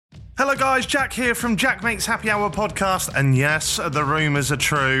Hello guys, Jack here from Jack Makes Happy Hour podcast, and yes, the rumours are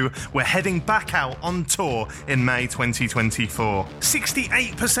true. We're heading back out on tour in May 2024.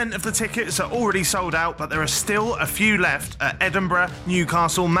 68% of the tickets are already sold out, but there are still a few left at Edinburgh,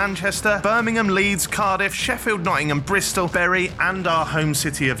 Newcastle, Manchester, Birmingham, Leeds, Cardiff, Sheffield, Nottingham, Bristol, Bury, and our home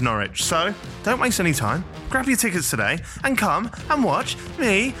city of Norwich. So, don't waste any time. Grab your tickets today and come and watch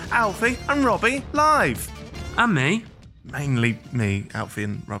me, Alfie, and Robbie live. And me. Mainly me, Alfie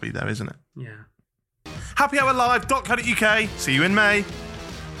and Robbie though, isn't it? Yeah. happyhourlive.co.uk. See you in May.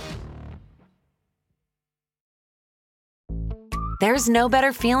 There's no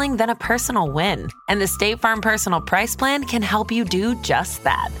better feeling than a personal win. And the State Farm Personal Price Plan can help you do just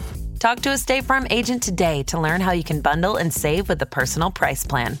that. Talk to a State Farm agent today to learn how you can bundle and save with the Personal Price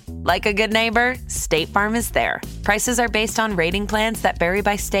Plan. Like a good neighbor, State Farm is there. Prices are based on rating plans that vary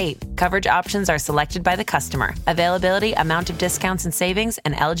by state. Coverage options are selected by the customer. Availability, amount of discounts and savings,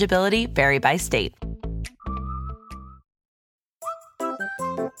 and eligibility vary by state.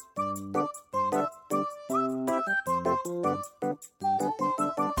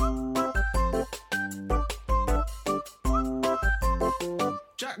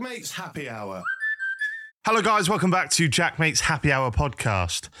 Jack Mate's Happy Hour. Hello guys, welcome back to Jack Mate's Happy Hour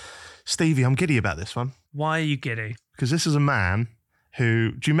podcast. Stevie, I'm giddy about this one. Why are you giddy? Because this is a man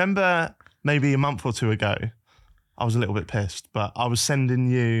who, do you remember maybe a month or two ago, I was a little bit pissed, but I was sending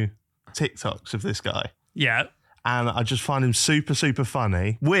you TikToks of this guy. Yeah. And I just find him super, super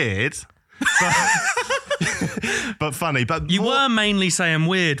funny. Weird. But funny. But You were mainly saying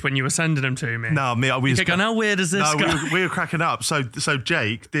weird when you were sending them to me. No, me. We You kept going, how weird is this guy? we were cracking up. So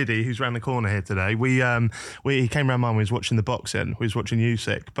Jake Diddy, who's around the corner here today, he came round mine. We was watching the boxing. We was watching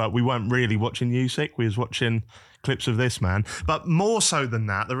Usyk, but we weren't really watching Usyk. We was watching clips of this man. But more so than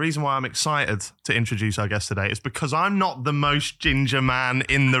that, the reason why I'm excited to introduce our guest today is because I'm not the most ginger man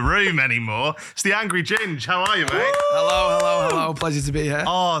in the room anymore. It's the Angry Ginge. How are you, mate? Hello. Pleasure to be here.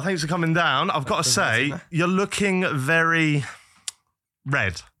 Oh, thanks for coming down. I've got to say, you're looking very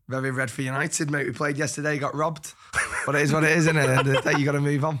red. Very red for United, mate. We played yesterday, got robbed. But it is what it is, isn't it? At the end of the day, you got to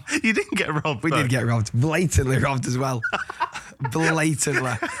move on. You didn't get robbed. We did get robbed. Blatantly robbed as well.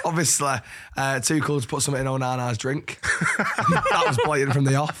 Blatantly. Obviously, too cool to put something in Onana's drink. That was blatant from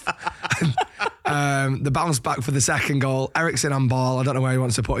the off. The bounce back for the second goal. Eriksen on ball. I don't know where he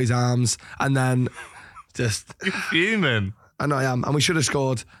wants to put his arms. And then just... You're fuming. I know I am. And we should have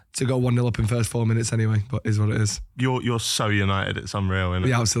scored to go 1-0 up in first 4 minutes anyway, but it is what it is. You're so United, it's unreal, isn't it?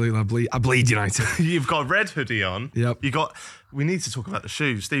 Yeah, absolutely. I bleed United. You've got a red hoodie on. Yep. We need to talk about the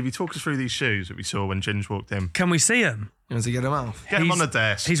shoes. Stevie, talk us through these shoes that we saw when Ginge walked in. Can we see him? You want to get him out? Get him on the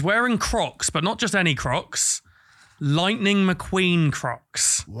desk. He's wearing Crocs, but not just any Crocs. Lightning McQueen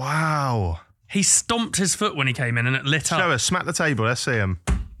Crocs. Wow. He stomped his foot when he came in and it lit up. Show us, smack the table, let's see him.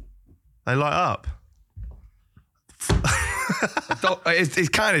 They light up. He's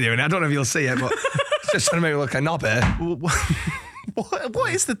kind of doing it. I don't know if you'll see it, but it's just trying to make it look a knob here.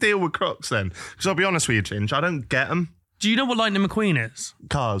 What is the deal with Crocs then? Because I'll be honest with you, Ginge, I don't get them. Do you know what Lightning McQueen is?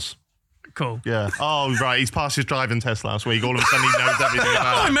 Cars. Cool. Yeah. Oh, right. He's passed his driving test last week. All of a sudden he knows everything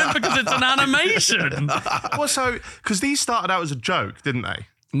about it. I meant because it's an animation. Well, so, because these started out as a joke, didn't they?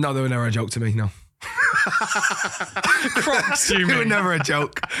 No, they were never a joke to me, no. Crocs, you They were mean? never a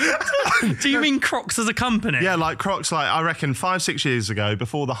joke. Do you mean Crocs as a company? Yeah, like Crocs, like I reckon 5-6 years ago,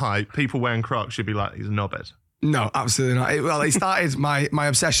 before the hype, people wearing Crocs, you'd be like, he's a knobhead. No, absolutely not. It started, my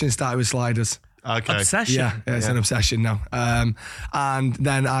obsession started with sliders. Okay. Obsession. Yeah, it's an obsession now. And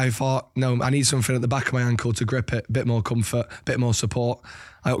then I thought, no, I need something at the back of my ankle to grip it, a bit more comfort, a bit more support.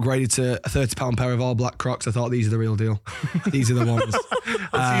 I upgraded to a £30 pair of all black Crocs. I thought, these are the real deal. These are the ones.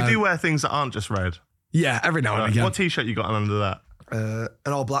 So you do wear things that aren't just red? Yeah, every now and again. What T-shirt you got on under that?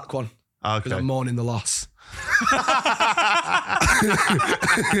 An all black one. Because Okay. I'm mourning the loss.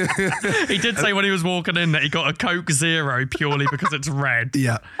 He did say when he was walking in that he got a Coke Zero purely because it's red.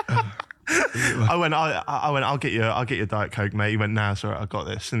 Yeah. I went, I'll get you Diet Coke, mate. He went, nah, sorry, I got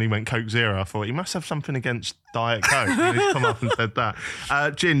this. And he went, Coke Zero. I thought, he must have something against Diet Coke. And he's come up and said that.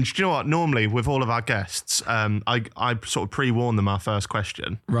 Ginge, do you know what? Normally, with all of our guests, I sort of pre-warn them our first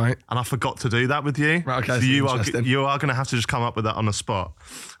question. Right. And I forgot to do that with you. Right, okay, So you are interesting. going to have to just come up with that on the spot.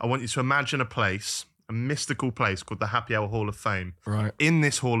 I want you to imagine a place, a mystical place called the Happy Hour Hall of Fame. Right. In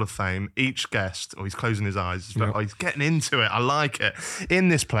this Hall of Fame, each guest, he's closing his eyes, Yep. he's getting into it, I like it. In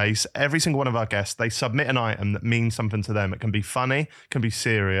this place, every single one of our guests, they submit an item that means something to them. It can be funny, can be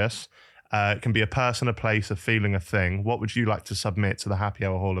serious, it can be a person, a place, a feeling, a thing. What would you like to submit to the Happy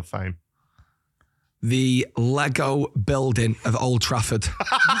Hour Hall of Fame? The Lego building of Old Trafford.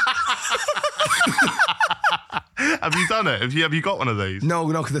 Have you done it? Have you got one of these? No,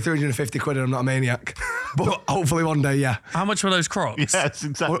 because they're 350 quid and I'm not a maniac. But hopefully one day, yeah. How much were those Crocs? Yes,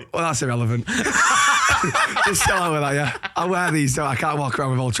 exactly. Well, that's irrelevant. Just tell her that, yeah. I wear these, so I can't walk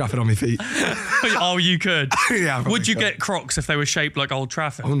around with Old Trafford on my feet. Oh, you could. Yeah, Would you get Crocs if they were shaped like Old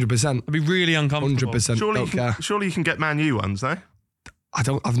Trafford? 100%. It'd be really uncomfortable. 100%. Surely you can get Man U ones, no?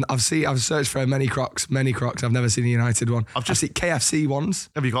 I've searched for many Crocs. I've never seen a United one. I've seen KFC ones.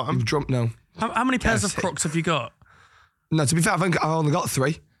 Have you got them? No. How many pairs of Crocs have you got? No, to be fair, I've only got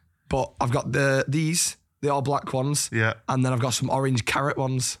 3, but I've got the all black ones. Yeah. And then I've got some orange carrot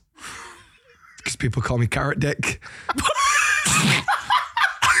ones. Because people call me Carrot Dick.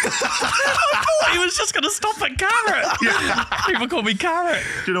 He was just going to stop at Carrot. Yeah. People call me Carrot.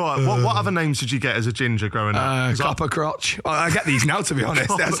 Do you know what? What other names did you get as a ginger growing up? Copper Crotch. Well, I get these now, to be honest.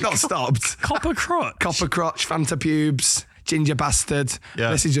 It's not stopped. Copper Crotch. Copper Crotch, Fanta Pubes, Ginger Bastard.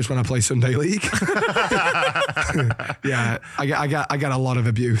 Yeah. This is just when I play Sunday League. Yeah, I get a lot of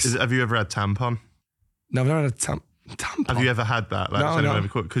abuse. Have you ever had tampon? No, I've never had a tampon. Have you ever had that? No.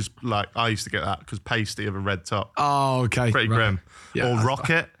 Because I used to get that because pasty of a red top. Oh, okay. Pretty grim. Yeah, or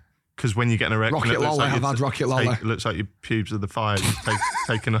Rocket, because when you get an erection, Rocket Lola, I've had Rocket Lola. It looks like your pubes are the fire.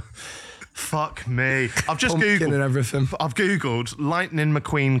 Taking a... Fuck me. I've just Pumpkin Googled. and everything. I've Googled Lightning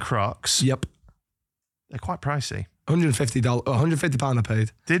McQueen Crocs. Yep. They're quite pricey. £150. £150 I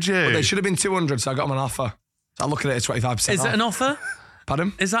paid. Did you? But they should have been 200, so I got them on offer. So I look at it as 25% Is off. it an offer?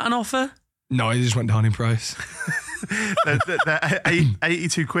 Pardon? Is that an offer? No, it just went down in price. they're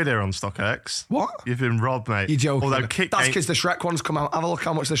 82 quid here on StockX. What? You've been robbed, mate. You're joking. Although That's because the Shrek ones come out. Have a look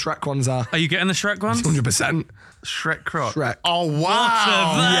how much the Shrek ones are. Are you getting the Shrek ones? 100%. Shrek Croc. Shrek. Oh, wow. What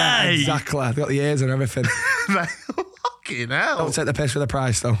a Yeah, Hey. exactly. They've got the ears and everything. Fucking hell. Don't take the piss for the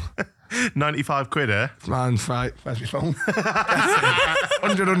price, though. 95 quid here. Man, right. Where's my phone?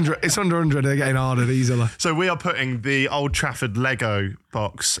 100. It's under 100. They're getting ordered easily. So we are putting the Old Trafford Lego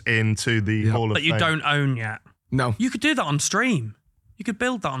box into the Hall of That you Fame. don't own yet. No. You could do that on stream. You could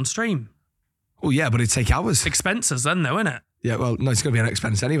build that on stream. Oh, yeah, but it'd take hours. Expenses then, though, innit? Yeah, well, no, it's going to be an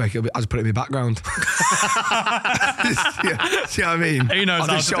expense anyway. I'll just put it in my background. Yeah, see what I mean? He knows I'll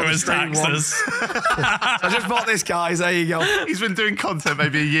how just to show do the his stream taxes. I just bought this, guys. There you go. He's been doing content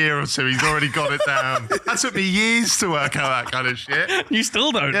maybe a year or two. He's already got it down. That took me years to work out that kind of shit. You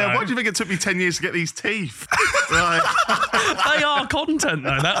still don't Yeah, know. why do you think it took me 10 years to get these teeth? Right. They are content,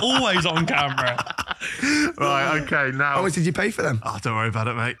 though. They're always on camera. Right, okay, now... How much did you pay for them? Oh, don't worry about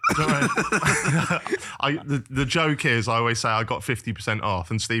it, mate. Don't worry. The joke is, I always say I got 50%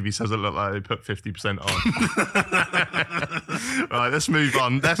 off, and Stevie says it looked like they put 50% on. Right, let's move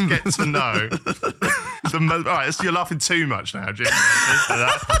on. Let's get to know. All right, so you're laughing too much now, Jim.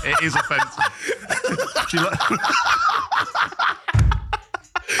 It is offensive. Do you like...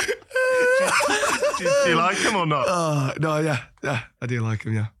 do you like him or not? No, yeah, I do like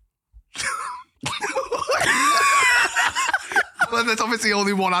them, yeah. Well, there's obviously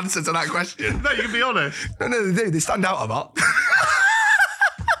only one answer to that question. No, you can be honest. No, they do. They stand out a lot.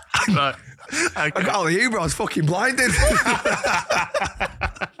 Right. I Okay. got all of you, bro. I was fucking blinded.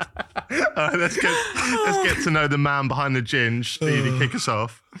 All right, let's get to know the man behind the ginge. Stevie, kick us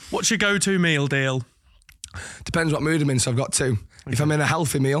off. What's your go-to meal deal? Depends what mood I'm in, so I've got 2. If I'm in a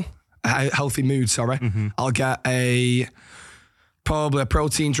healthy mood, I'll get probably a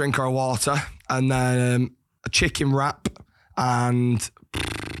protein drink or a water, and then a chicken wrap and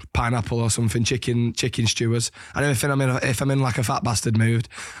pineapple or something, chicken skewers. And if I'm in like a fat bastard mood,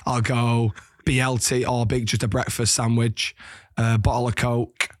 I'll go BLT or just a breakfast sandwich, a bottle of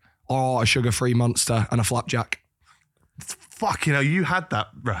Coke, or a sugar-free Monster and a flapjack. Fucking hell, you had that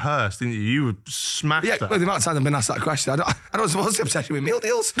rehearsed, didn't you? You would smash Yeah, that. well, the amount of times I've been asked that question, I don't suppose the obsession with meal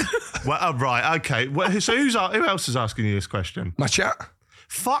deals. Well, oh, right, okay. Well, so who else is asking you this question? My chat.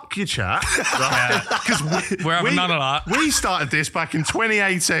 Fuck your chat. Because We're having none of that. We started this back in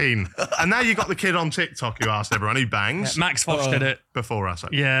 2018. And now you got the kid on TikTok who asked everyone who bangs. Max Fosh did it. Before us.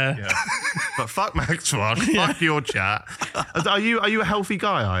 Actually. Yeah. But fuck Max Fosh. Fuck your chat. Are you a healthy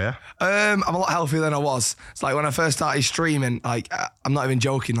guy, are you? I'm a lot healthier than I was. It's like when I first started streaming, like I'm not even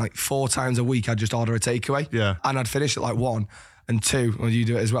joking, like 4 times a week I'd just order a takeaway. Yeah. And I'd finish at like 1 and 2. Well, you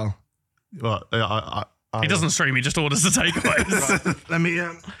do it as well. Well, He doesn't stream, he just orders the takeaways. Let me.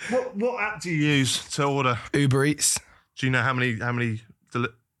 What app do you use to order? Uber Eats. Do you know how many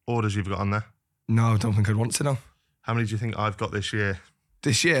orders you've got on there? No, I don't think I'd want to know. How many do you think I've got this year?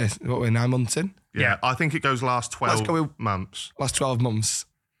 This year, what, we're 9 months in? Yeah, I think it goes last 12 Let's go with- months. Last 12 months.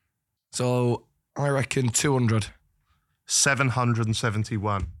 So I reckon 200.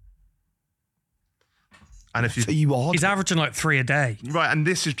 771. And if you So you order? He's averaging like 3 a day. right, and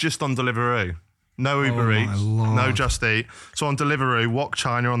this is just on Deliveroo, No Uber my Eats. Lord. No Just Eat. So on Deliveroo, Wok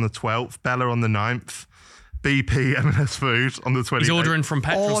China on the 12th, Bella on the 9th, BP M&S Food on the 28th. He's ordering from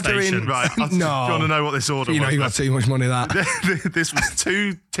petrol stations. Right. No. Do you want to know what this order You know was? you got too much money that. This was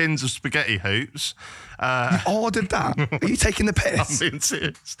 2 tins of spaghetti hoops. You ordered that? Are you taking the I'm piss? being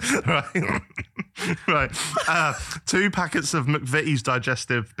serious. Right. Right. 2 packets of McVitie's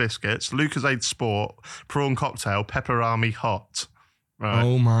digestive biscuits, Lucozade Sport, prawn cocktail, pepperami hot. Right.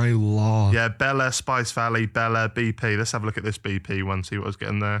 Oh my Lord. Yeah, Bella, Spice Valley, Bella, BP. Let's have a look at this BP one, see what I was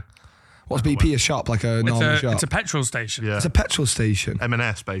getting there. What's BP? A shop? Like a normal shop? It's a petrol station. Yeah. It's a petrol station.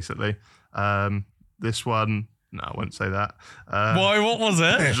 M&S, basically. This one, no, I won't say that. Why? What was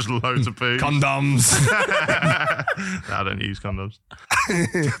it? Just loads of booze. Condoms. No, I don't use condoms.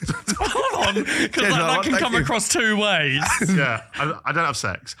 Hold on, because that can come across 2 ways. Yeah, I don't have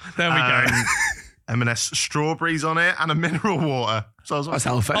sex. There we go. M&S strawberries on it and a mineral water. So I was like, That's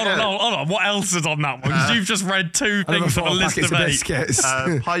healthy. Hold on. What else is on that one? Because you've just read 2 things of a list of 8. biscuits.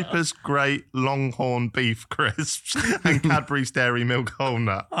 Piper's Great Longhorn Beef Crisps and Cadbury's Dairy Milk Whole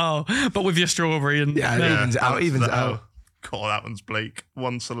Nut. Oh, but with your strawberry and Yeah, it evens it out. Evens it out. God, that one's bleak.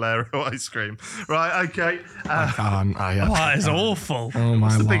 1 Solero ice cream. Right, okay. that is awful. Oh my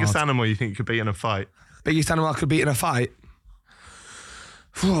What's the Lord. biggest animal you think could beat in a fight? Biggest animal I could beat in a fight?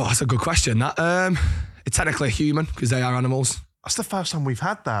 Oh, that's a good question. That it's technically a human because they are animals. That's the first time we've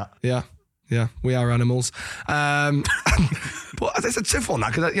had that. Yeah, we are animals. But it's a tough one,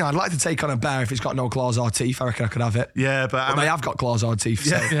 that, because I'd like to take on a bear if it's got no claws or teeth. I reckon I could have it. Yeah, but They have got claws or teeth,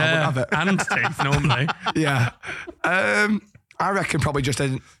 so I wouldn't have it. And teeth normally. Yeah. I reckon probably just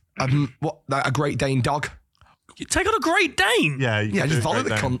a Great Dane dog. You take on a Great Dane. yeah, you Yeah, could just do a follow the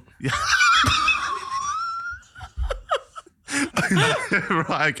Great Dane. cunt. Yeah.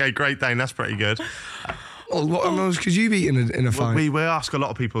 Right, okay, Great Dane, that's pretty good. Well, what animals could you beat in a fight? We ask a lot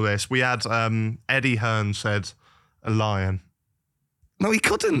of people this. We had Eddie Hearn said a lion. No, he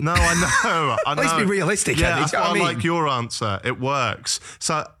couldn't. No, I know. I know. Let's be realistic, Yeah, Eddie. that's Do you know why I what I mean? like your answer. It works.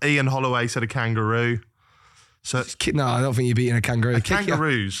 So Ian Holloway said a kangaroo. So No, I don't think you're beating a kangaroo. a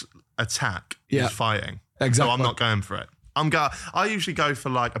kangaroo's attack Yeah. is fighting. Exactly. So I'm not going for it. I usually go for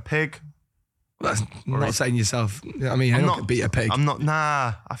like a pig. That's not saying yourself. I mean, I don't beat a pig. I'm not.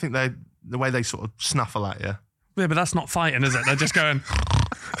 Nah. I think the way they sort of snuffle at you. Yeah, but that's not fighting, is it? They're just going.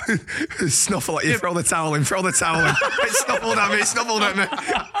 Snuffle at you, throw the towel in. It snuffled at me.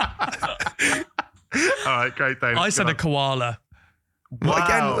 All right, Great Dane. I said a koala. Wow. But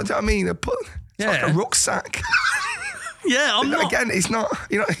again, what do I mean? It's like a rucksack. Yeah, I'm not. Again, it's not.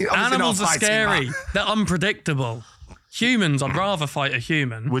 Animals are scary. They're unpredictable. Humans, I'd rather fight a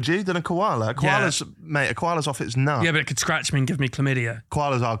human. Would you than a koala? Mate, a koala's off its nut. Yeah, but it could scratch me and give me chlamydia.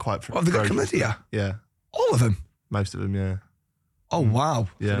 Koalas are quite. What, have they got ferocious. chlamydia? Yeah, All of them? most of them. Yeah. Oh, wow.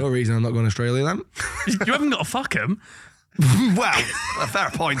 Yeah. For no reason I'm not going to Australia then. You haven't got to fuck them. Well, a fair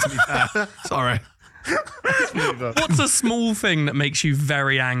point to be fair. Sorry. What's a small thing that makes you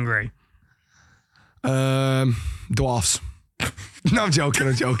very angry? Dwarfs. No, I'm joking.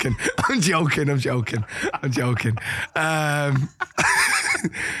 A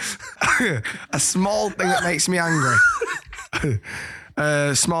small thing that makes me angry.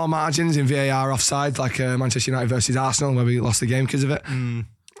 Small margins in VAR offside, like Manchester United versus Arsenal, where we lost the game because of it.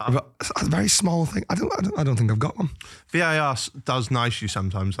 A very small thing. I don't think I've got one. VAR does nice you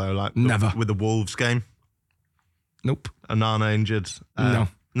sometimes though, like Never. with the Wolves game. Nope. Onana injured. No.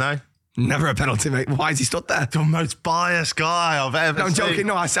 No. Never a penalty, mate. Why has he stood there? The most biased guy I've ever No, I'm seen. joking.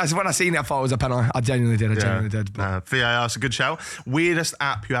 No, when I seen it, I thought it was a penalty. I genuinely did. But VAR's a good shout. Weirdest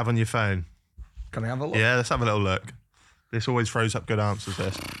app you have on your phone? can I have a look? Yeah, let's have a little look. This always throws up good answers,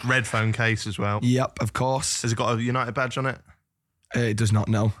 this. Red phone case as well. Yep, of course. Has it got a United badge on it? It does not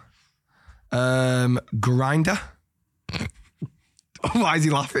know. Grinder. Why is he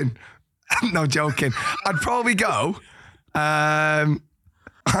laughing? No, joking. I'd probably go. I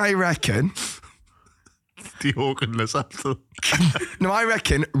reckon. The awkwardness after. No, I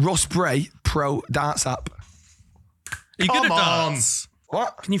reckon Russ Bray Pro Darts app. Are you good at Come on. darts?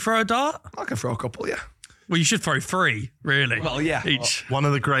 What? Can you throw a dart? I can throw a couple, yeah. Well, you should throw 3, really. Well, yeah. Each. One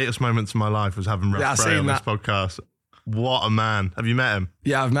of the greatest moments of my life was having Russ Yeah, I've Bray seen on this that. podcast. What a man. Have you met him?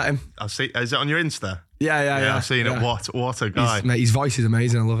 Yeah, I've met him. Is it on your Insta? Yeah. I've seen it. What a guy. Mate, his voice is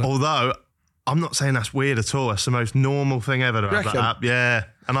amazing. I love it. Although, I'm not saying that's weird at all. It's the most normal thing ever to have that reckon? app. Yeah.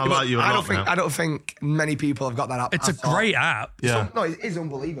 And I like you a lot now. I don't think many people have got that app. It's a great app. Yeah. No, it is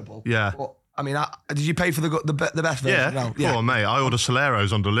unbelievable. Yeah. But, I mean, did you pay for the best version? Yeah. No. Come on, mate. I order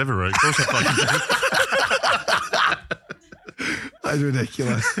Soleros on delivery. Of course I fucking do. That's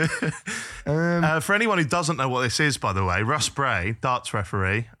ridiculous. For anyone who doesn't know what this is, by the way, Russ Bray, darts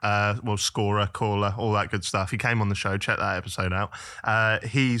referee, scorer, caller, all that good stuff. He came on the show. Check that episode out.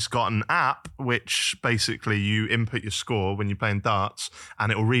 He's got an app which basically you input your score when you're playing darts,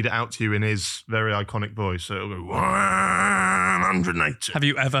 and it will read it out to you in his very iconic voice. So it'll go 180. Have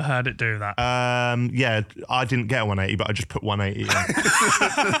you ever heard it do that? Yeah, I didn't get a 180, but I just put 180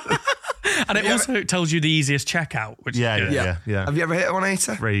 in. And it also tells you the easiest checkout, which is good. Yeah. Have you ever hit a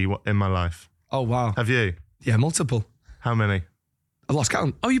 180? 3 in my life. Oh, wow. Have you? Yeah, multiple. How many? I've lost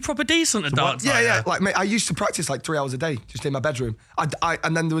count. Oh, you're proper decent at darts. Yeah. Like, mate, I used to practice like 3 hours a day just in my bedroom.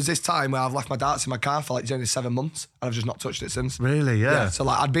 And then there was this time where I've left my darts in my car for like only 7 months, and I've just not touched it since. Really? Yeah. So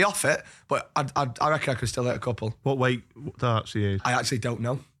like, I'd be off it, but I reckon I could still hit a couple. What weight darts do you use? I actually don't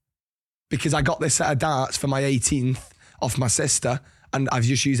know, because I got this set of darts for my 18th off my sister, and I've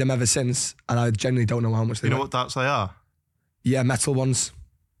just used them ever since, and I genuinely don't know how much they You know weigh. what darts they are? Yeah, metal ones.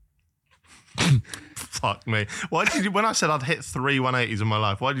 Fuck me. Why did you, when I said I'd hit 3 180s in my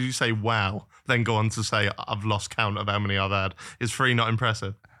life, why did you say wow, then go on to say I've lost count of how many I've had? Is 3 not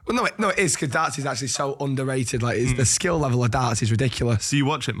impressive? Well, no, it is, because darts is actually so underrated. Like, the skill level of darts is ridiculous. Do you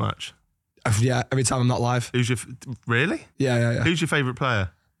watch it much? Yeah, every time I'm not live. Who's your really? Yeah. Who's your favourite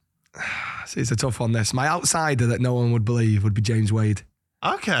player? See, it's a tough one, this. My outsider that no one would believe would be James Wade,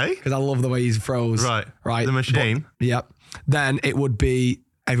 Okay. because I love the way he throws. Right. Right. The machine. Yep. Then it would be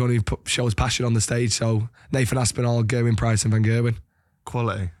everyone who shows passion on the stage. So Nathan Aspinall, Gerwin Price, and Van Gerwen.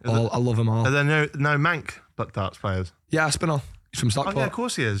 Quality. I love them all. Are there no Manc but darts players? Yeah, Aspinall. He's from Oh Stockport. yeah, of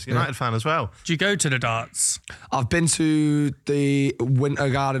course he is. United fan as well. Do you go to the darts? I've been to the Winter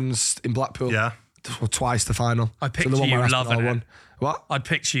Gardens in Blackpool. Yeah. Twice the final. I So picture the one you where Aspinall loving it. won. What? I'd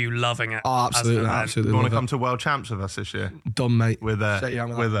picture you loving it. Oh, absolutely, as an event. absolutely. You want to love come it. to World Champs with us this year? Done, mate. We're there. Shake your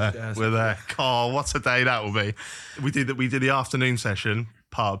hand We're with there. that. We're there. Oh, what a day that will be. We did the afternoon session,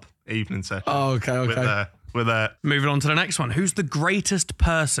 pub, evening session. Oh, okay. We're there. Moving on to the next one. Who's the greatest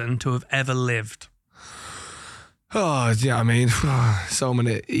person to have ever lived? Oh, yeah, I mean, so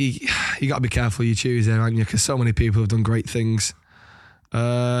many. You got to be careful you choose there, aren't you? Because so many people have done great things.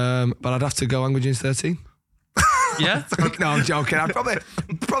 But I'd have to go Angry Jones 13. Yeah? No, I'm joking. I'd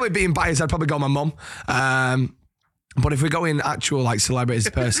probably being biased, I'd probably go my mum. But if we're going actual like celebrities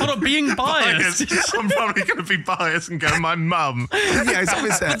person, Not being biased. I'm probably going to be biased and go my mum. yeah, it's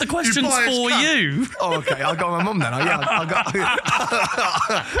obviously. But the question's biased for cunt. you. Oh, okay. I'll go my mum then.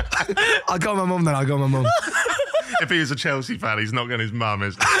 I'll go my mum then. I'll go my mum. If he was a Chelsea fan, he's not going his mum,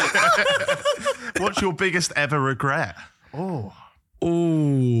 is he? What's your biggest ever regret? Oh.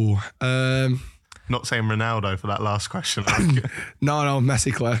 Ooh. Not saying Ronaldo for that last question. No,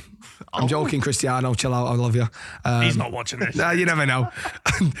 Messi, Claire. I'm joking, Cristiano. Chill out. I love you. He's not watching this. Nah, you never know.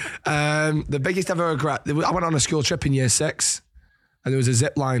 The biggest ever regret. I went on a school trip in year 6, and there was a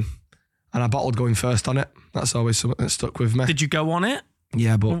zip line, and I bottled going first on it. That's always something that stuck with me. Did you go on it?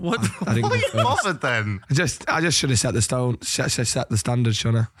 Yeah, but What? I didn't Why are go you first. bothered then? I just should have set the standard,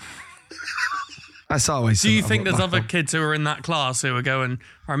 shouldn't I? That's always. Do you something I think look there's back other on. kids who are in that class who are going,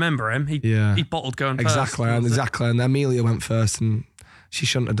 I remember him, he bottled going Exactly, first. exactly. And Amelia went first, and she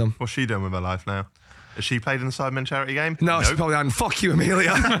shouldn't have done. What's she doing with her life now? Has she played in the Sidemen charity game? No, she Nope. probably hadn't. Fuck you,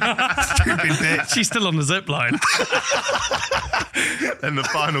 Amelia. Stupid bitch. She's still on the zip line. And the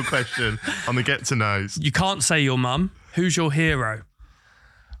final question on the get to knows. You can't say your mum. Who's your hero?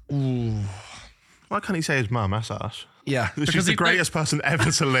 Why can't he say his mum? That's us. Yeah. She's the greatest person ever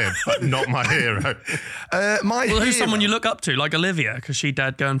to live, but not my hero. My Well, who's hero- someone you look up to, like Olivia, because she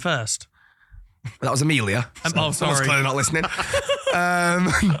died going first? That was Amelia. Oh, Someone's sorry. clearly not listening.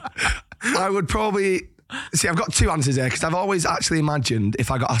 I would probably... See, I've got 2 answers here, because I've always actually imagined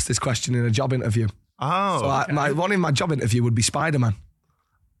if I got asked this question in a job interview. Oh, So one in my job interview would be Spider-Man.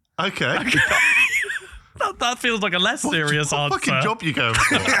 okay. That feels like a less serious What answer. fucking job you going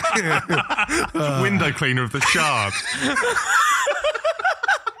for? Window cleaner of the Shard.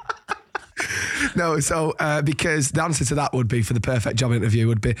 No, so because the answer to that would be, for the perfect job interview,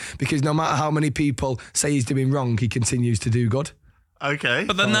 would be because no matter how many people say he's doing wrong, he continues to do good. Okay.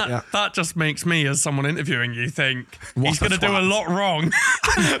 But then yeah. that just makes me, as someone interviewing you, think What he's a going to do a twat. lot wrong,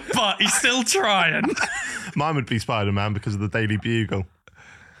 but he's still trying. Mine would be Spider-Man because of the Daily Bugle.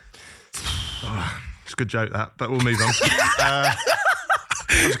 It's a good joke, that, but we'll move on. That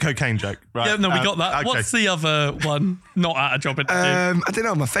was a cocaine joke, right? Yeah, no, we got that. Okay. What's the other one? Not at a job interview. I don't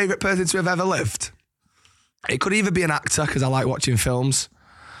know, my favourite person to have ever lived. It could either be an actor, because I like watching films.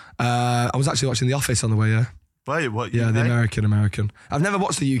 I was actually watching The Office on the way here. Wait, what? Yeah, UK? the American. I've never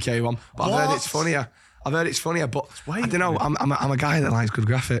watched the UK one, but I've heard What? it's funnier. But Wait I don't know, a I'm a guy that likes good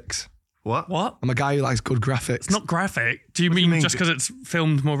graphics. What? I'm a guy who likes good graphics. It's not graphic. Do you mean just because it's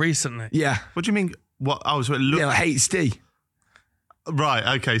filmed more recently? Yeah. What do you mean? What? Oh, so it looks... Yeah, like HD.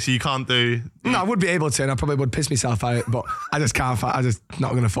 Right, okay, so you can't do... No, I would be able to, and I probably would piss myself at it, but I just can't. I'm just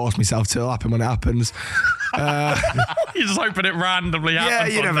not going to force myself to. It'll happen when it happens. You're just hoping it randomly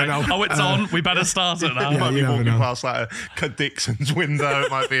happens. Yeah, you never know. Oh, it's on. We better start it now. You might be you never walking know. past like a Dixon's window,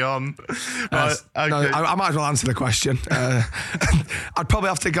 it might be on. Right, okay. No, I might as well answer the question. I'd probably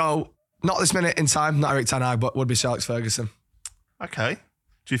have to go, not this minute in time, not Eric Ten Hag, but would be Sir Alex Ferguson. Okay.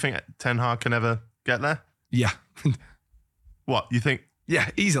 Do you think Ten Hag can ever get there? Yeah. What, you think... Yeah,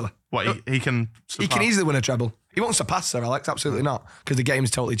 easily. What, he can... He can easily win a treble. He won't surpass Sir Alex, absolutely not, because the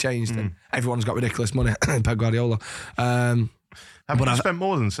game's totally changed and everyone's got ridiculous money. Pep Guardiola. Have you spent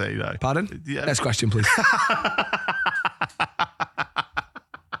more than City, though? Pardon? Yeah. Next question, please.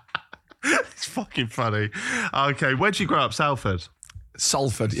 It's fucking funny. Okay, where'd you grow up? Salford?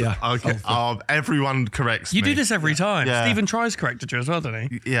 Salford, yeah. Okay. Salford. Oh, everyone corrects You me. do this every time. Yeah. Stephen Tries corrected you as well, didn't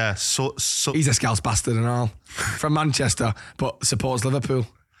he? Yeah. He's a Scouse bastard and all. From Manchester, but supports Liverpool.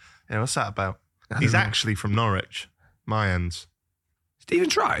 Yeah, what's that about? He's actually from Norwich. My ends. Stephen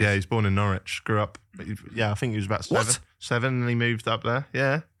Tries? Yeah, he's born in Norwich. Grew up. Yeah, I think he was about What? seven, and he moved up there.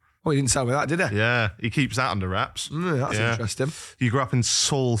 Yeah. Oh, he didn't tell me that, did he? Yeah. He keeps that under wraps. That's Yeah. interesting. You grew up in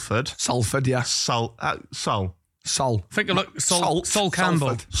Salford. Salford, yeah. Sol. Sol. I think I look Sol Campbell.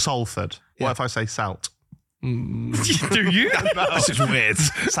 Salford. Salford. Yeah. What if I say salt? Do you? That's just weird.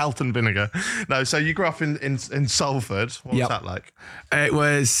 Salt and vinegar. No, so you grew up in Salford. What was Yep. that like? It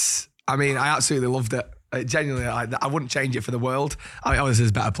was, I mean, I absolutely loved it. Genuinely, I wouldn't change it for the world. I mean, obviously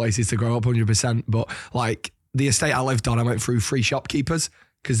there's better places to grow up, 100%, but like the estate I lived on, I went through 3 shopkeepers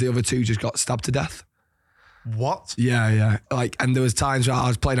because the other 2 just got stabbed to death. What? Yeah. Like, and there was times where I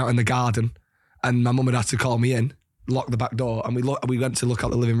was playing out in the garden and my mum had had to call me in, lock the back door, and we went to look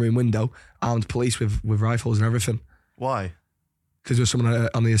out the living room window, armed police with rifles and everything. Why? Because there was someone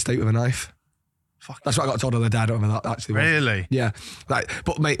on the estate with a knife. Fuck. That's what I got told on the day. I don't remember that actually. Really? Yeah. Like,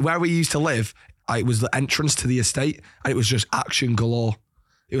 but mate, where we used to live, it was the entrance to the estate, and it was just action galore.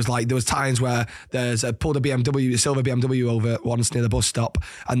 It was like there was times where pulled a silver BMW over once near the bus stop,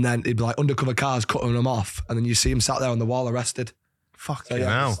 and then it'd be like undercover cars cutting them off, and then you see him sat there on the wall arrested. Fucking So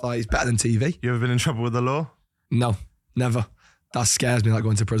hell. it's like it's better than TV. You ever been in trouble with the law? No, never. That scares me, like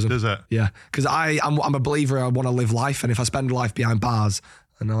going to prison. Does it? Yeah, because I'm a believer. I want to live life, and if I spend life behind bars,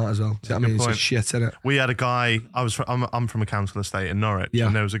 I know that as well. Do you know what I mean? It's point. just shit, isn't it? We had a guy. I'm from a council estate in Norwich, Yeah.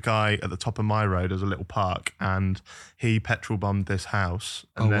 and there was a guy at the top of my road. There's a little park, and he petrol bombed this house,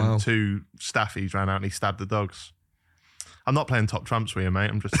 and then wow. 2 staffies ran out and he stabbed the dogs. I'm not playing top trumps with you, mate.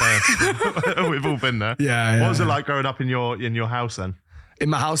 I'm just saying. We've all been there. Yeah. What was it like growing up in your house then? In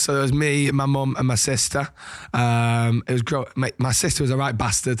my house, so there was me, my mum, and my sister. It was my sister was a right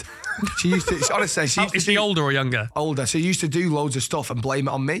bastard. She used to, honestly, Is he older or younger? older. So she used to do loads of stuff and blame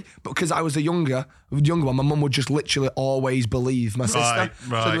it on me. But because I was the younger one, my mum would just literally always believe my sister.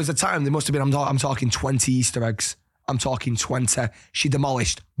 Right. So there was a time, there must have been, I'm talking 20 Easter eggs. I'm talking 20. She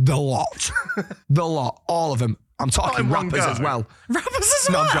demolished the lot. The lot. All of them. I'm talking Not in one rappers go. as well. Rappers as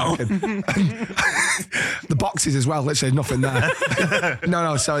No, well. I'm joking. The boxes as well. Literally nothing there.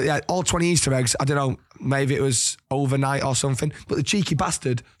 No. So yeah, all 20 Easter eggs. I don't know. Maybe it was overnight or something. But the cheeky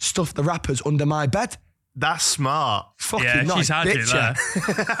bastard stuffed the wrappers under my bed. That's smart. Fucking Yeah, nice she's had you bitch,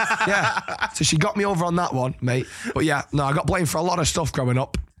 there. yeah. So she got me over on that one, mate. But yeah, no, I got blamed for a lot of stuff growing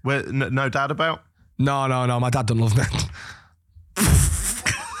up. No dad about? No. My dad doesn't love me.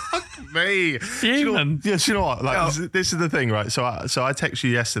 Me. Human. Do you know what? Like, this is the thing, right? So I texted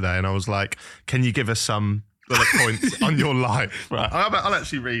you yesterday and I was like, can you give us some bullet points on your life? Right. I'll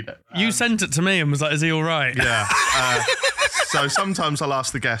actually read it. You sent it to me and was like, is he all right? Yeah. So sometimes I'll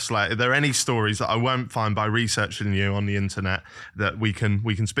ask the guests, like, are there any stories that I won't find by researching you on the internet that we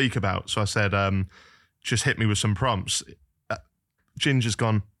can speak about? So I said, just hit me with some prompts. Ginger's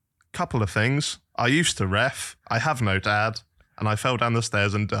gone, couple of things. I used to ref. I have no dad. And I fell down the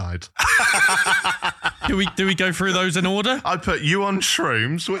stairs and died. Do we go through those in order? I put you on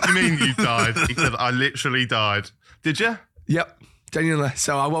shrooms. What do you mean you died? He said, I literally died. Did you? Yep, genuinely.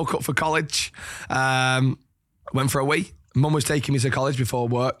 So I woke up for college, went for a wee. Mum was taking me to college before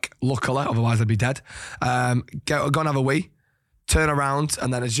work, luckily, otherwise I'd be dead. Go and have a wee, turn around,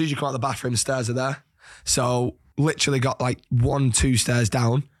 and then as soon as you come out the bathroom, the stairs are there. So literally got like 1-2 stairs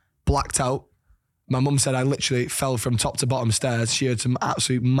down, blacked out. My mum said I literally fell from top to bottom stairs. She heard some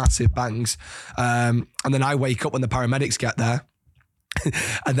absolute massive bangs. And then I wake up when the paramedics get there.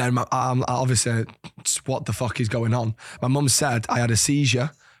 And then obviously, what the fuck is going on? My mum said I had a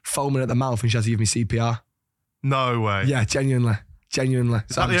seizure, foaming at the mouth, and she had to give me CPR. No way. Yeah, genuinely. Genuinely.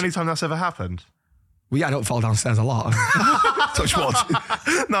 Is that the only time that's ever happened? Well, yeah, I don't fall downstairs a lot. Touch wood.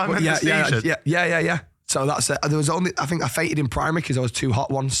 No, I meant Yeah. So that's it. There was only, I think I fainted in primary because I was too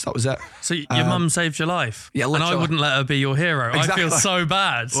hot once. That was it. So your mum saved your life? Yeah, and literally. I wouldn't let her be your hero. Exactly. I feel so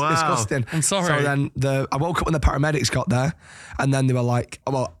bad. Wow. Disgusting. I'm sorry. So then I woke up when the paramedics got there, and then they were like,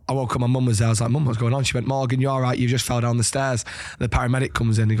 well, I woke up, my mum was there. I was like, Mum, what's going on? She went, Morgan, you all right? You just fell down the stairs. And the paramedic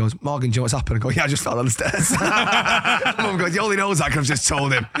comes in and he goes, Morgan, do you know what's happened? I go, yeah, I just fell down the stairs. Mum goes, he only knows that because I've just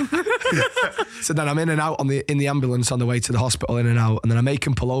told him. So then I'm in and out in the ambulance on the way to the hospital, in and out, and then I make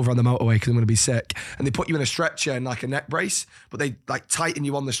him pull over on the motorway because I'm going to be sick. And they put you in a stretcher and like a neck brace, but they like tighten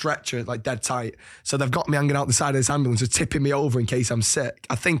you on the stretcher, like dead tight. So they've got me hanging out the side of this ambulance, just tipping me over in case I'm sick.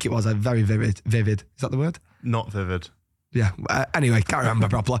 I think it was a very vivid. Is that the word? Not vivid. Yeah. Anyway, can't remember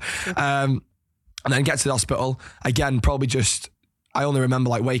properly. And then get to the hospital again. Probably just I only remember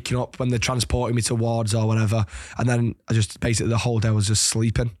like waking up when they're transporting me to wards or whatever, and then I just basically the whole day was just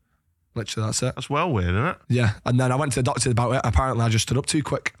sleeping. Literally, that's it. That's well weird, isn't it? Yeah. And then I went to the doctor about it. Apparently, I just stood up too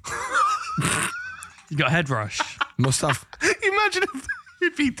quick. You got a head rush. Must have. Imagine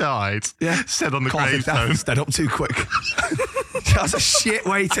if he died. Yeah. Said on the Causing gravestone. death, stood up too quick. That's a shit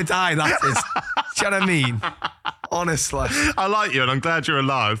way to die. That is. Do you know what I mean? Honestly. I like you and I'm glad you're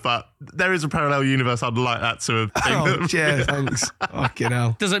alive, but there is a parallel universe I'd like that to have been. Oh, cheers, thanks. Fucking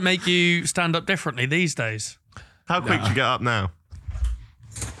hell. Does it make you stand up differently these days? How quick do you get up now?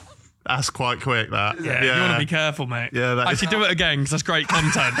 That's quite quick, that. Yeah. You want to be careful, mate. Yeah, that Actually, do it again because that's great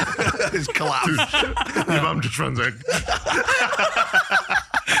content. It's collapsed. Your mum just runs in.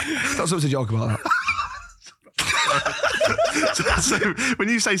 Not supposed to joke about that. So when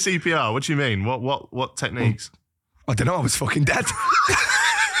you say CPR, what do you mean? What techniques? I don't know, I was fucking dead.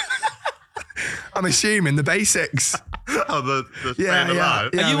 I'm assuming the basics. Oh, the Yeah, staying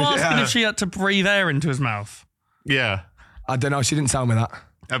alive? yeah. Are you asking yeah. if she had to breathe air into his mouth? Yeah. I don't know, she didn't tell me that.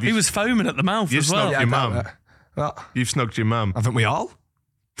 Have He you, was foaming at the mouth You've as well. snubbed Yeah, your I doubt mum. it. What? You've snugged your mum. Haven't we all?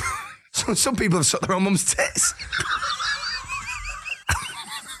 Some people have sucked their own mum's tits.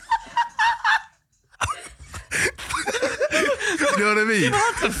 You know what I mean?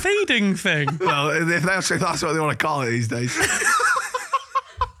 That's a feeding thing. Well, if that's what they want to call it these days.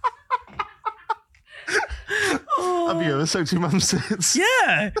 Have you ever sucked your mum's tits?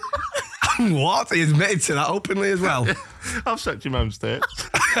 Yeah. What? He admitted to that openly as well. I've sucked your mum's tits.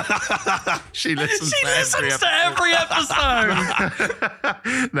 She listens She to every listens to every episode.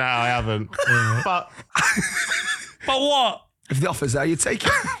 No, I haven't. But But what? If the offer's there, you take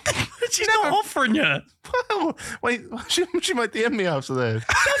it. She's not offering you. well, wait, she might DM me after this.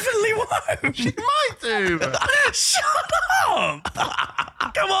 Definitely won't. She might do. Shut up.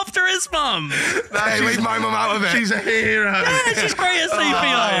 Come after his mum. Hey, leave my mum out of it. She's a hero. Yeah, she's great at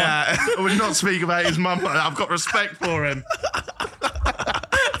CPR. I would not speak about his mum. I've got respect for him.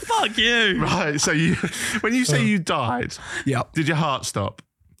 Fuck you. Right, so when you say you died, Yeah. did your heart stop?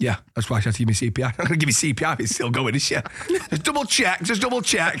 Yeah, that's why she had to give me CPR. I'm going to give you CPR if it's still going, is she? Just double check.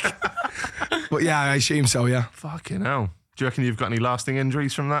 But yeah, I assume so, yeah. Fucking hell. Do you reckon you've got any lasting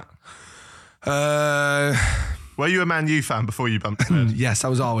injuries from that? Were you a Man U fan before you bumped into it? Yes, I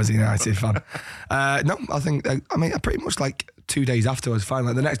was always a United fan. No, I think, I pretty much like 2 days after I was fine.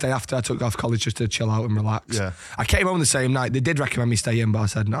 Like the next day after, I took off college just to chill out and relax. Yeah. I came home the same night. They did recommend me stay in, but I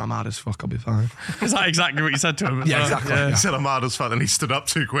said, no, I'm hard as fuck, I'll be fine. Is that exactly what you said to him? Yeah, exactly. He Yeah. said I'm hard as fuck and he stood up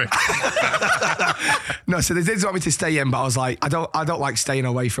too quick. No, so they did want me to stay in, but I was like, I don't like staying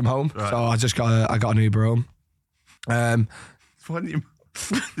away from home. Right. So I got an Uber home.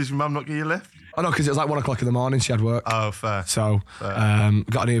 Did your mum not give you a lift? Oh no, because it was like 1 o'clock in the morning. She had work. Oh, fair. So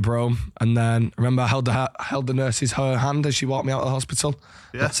got an Uber home, and then I remember I held the nurse's her hand as she walked me out of the hospital.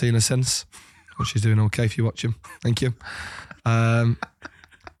 Yeah. Not seen her since. But she's doing okay if you watch him. Thank you.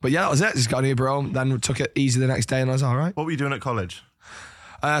 But yeah, that was it. Just got an Uber home, then took it easy the next day, and I was all right. What were you doing at college?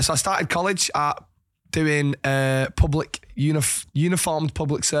 So I started college at doing uniformed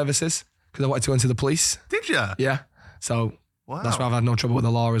public services because I wanted to go into the police. Did you? Yeah. So Wow. that's why I've had no trouble with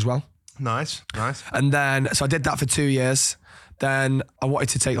the law as well. Nice. And then, so I did that for 2 years. Then I wanted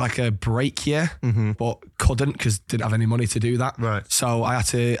to take like a break year, but couldn't because didn't have any money to do that. Right. So I had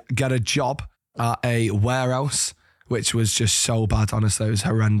to get a job at a warehouse, which was just so bad, honestly. It was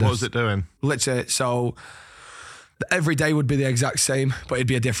horrendous. What was it doing? Literally, so every day would be the exact same, but it'd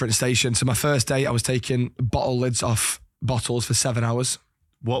be a different station. So my first day, I was taking bottle lids off bottles for 7 hours.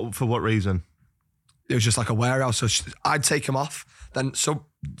 For what reason? It was just like a warehouse. So I'd take them off. Then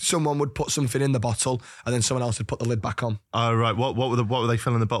someone would put something in the bottle, and then someone else would put the lid back on. Oh, right. What were they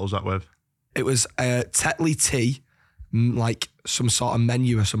filling the bottles up with? It was Tetley tea, like some sort of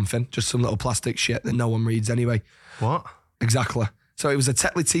menu or something. Just some little plastic shit that no one reads anyway. What? Exactly. So it was a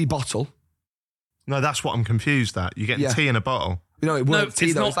Tetley tea bottle. No, that's what I'm confused at. You're getting tea in a bottle. No, it weren't tea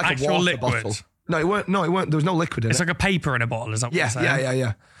it's though. not It's like actual a water liquid. bottle. No, it weren't. No, it weren't. There was no liquid in It's it. like a paper in a bottle, is that what you're saying?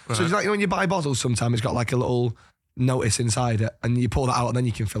 Yeah. So it's like when you buy bottles, sometimes it's got like a little notice inside it, and you pull that out, and then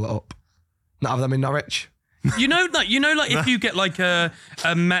you can fill it up. Not have them in Norwich. You know, like if you get like a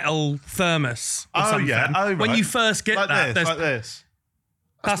metal thermos or something. Yeah. Oh, right. When you first get like that, this, like this.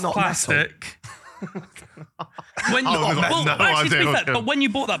 that's not plastic. When you, I've got no actually, to idea be what's fair, going- but when you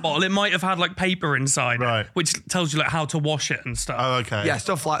bought that bottle, it might have had like paper inside, Right. which tells you like how to wash it and stuff. Oh, okay. Yeah,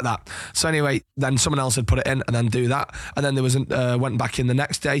 stuff like that. So anyway, then someone else had put it in and then do that. And then there was went back in the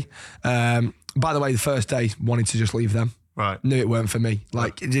next day. By the way, the first day, wanted to just leave them. Right. Knew it weren't for me.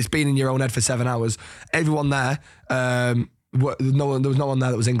 Like, just being in your own head for 7 hours. Everyone there, there was no one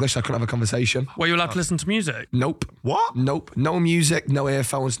there that was English, so I couldn't have a conversation. Were you allowed to listen to music? Nope. What? Nope. No music, no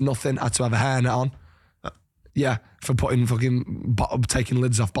earphones, nothing. Had to have a hairnet on. Yeah, for putting taking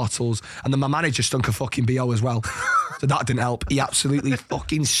lids off bottles. And then my manager stunk a fucking BO as well. So that didn't help. He absolutely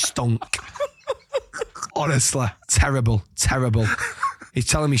fucking stunk. Honestly, terrible. He's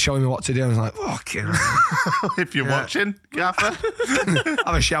telling me, showing me what to do. I was like, fucking hell. If you're watching, Gaffer.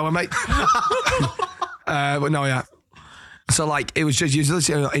 Have a shower, mate. But no, yeah. So like, it was just, you was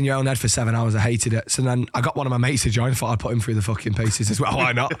listening in your own head for 7 hours. I hated it. So then I got one of my mates to join. Thought I'd put him through the fucking paces as well.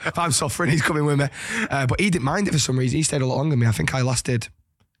 Why not? If I'm suffering, he's coming with me. But he didn't mind it for some reason. He stayed a lot longer than me. I think I lasted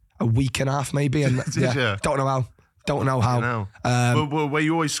a week and a half maybe. And Did you? Don't know how. No. Were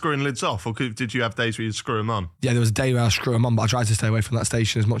you always screwing lids off, or did you have days where you'd screw them on? Yeah, there was a day where I screw them on, but I tried to stay away from that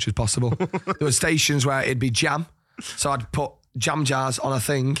station as much as possible. There were stations where it'd be jam. So I'd put jam jars on a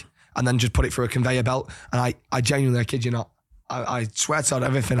thing and then just put it through a conveyor belt. And I genuinely, I kid you not, I swear to God,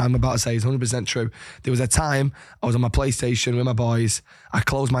 everything I'm about to say is 100% true. There was a time I was on my PlayStation with my boys. I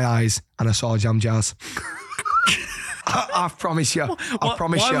closed my eyes and I saw jam jars. I promise you.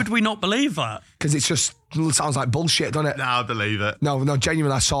 Why would we not believe that? Because it sounds like bullshit, doesn't it? No, I believe it. No,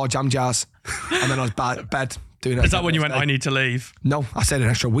 genuinely, I saw jam jars. And then I was bed doing it. Is that when you went, I need to leave? No, I stayed an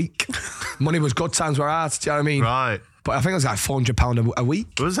extra week. Money was good, times were hard. Do you know what I mean? Right. But I think it was like £400 a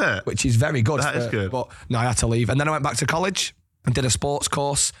week. Was it? Which is very good. That is good. But no, I had to leave. And then I went back to college and did a sports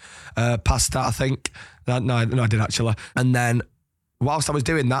course. Passed that, I think. No, I did actually. And then whilst I was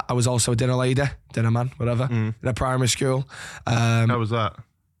doing that, I was also a dinner man, whatever, in a primary school. How was that?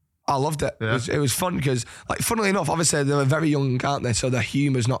 I loved it. Yeah. It was fun because, like, funnily enough, obviously they were very young, aren't they? So the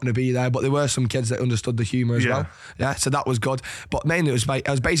humour's not going to be there, but there were some kids that understood the humour as well. Yeah, so that was good. But mainly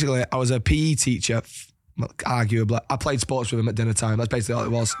I was a PE teacher, arguably. I played sports with him at dinner time. That's basically all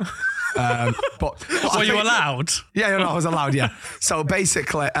it was. But Were you allowed? Yeah, I was allowed, yeah. So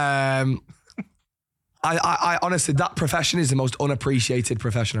basically, I honestly, that profession is the most unappreciated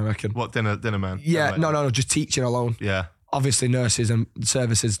profession, I reckon. What, dinner man? Yeah, no, just teaching alone. Yeah. Obviously nurses and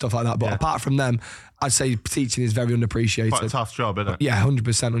services, stuff like that. But apart from them, I'd say teaching is very underappreciated. Quite a tough job, isn't it? Yeah,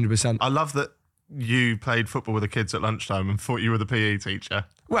 100%. I love that you played football with the kids at lunchtime and thought you were the PE teacher.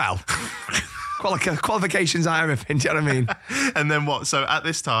 Well, qualifications are everything, do you know what I mean? And then what? So at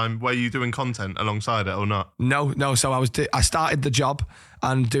this time, were you doing content alongside it or not? No. So I started the job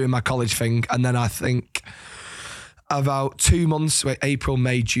and doing my college thing. And then I think about 2 months, April,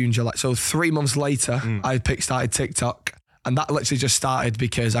 May, June, July. So 3 months later, I started TikTok. And that literally just started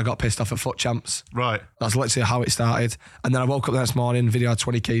because I got pissed off at Foot Champs. Right. That's literally how it started. And then I woke up the next morning, video had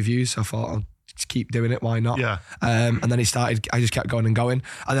 20k views. So I thought, I'll just keep doing it. Why not? Yeah. And then I just kept going and going.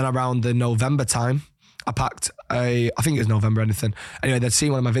 And then around the November time, I packed I think it was November anything. Anyway, they'd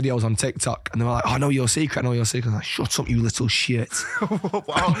seen one of my videos on TikTok and they were like, oh, I know your secret. I'm like, shut up, you little shit.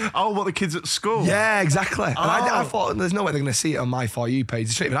 What, the kids at school? Yeah, exactly. And I thought, there's no way they're going to see it on my For You page.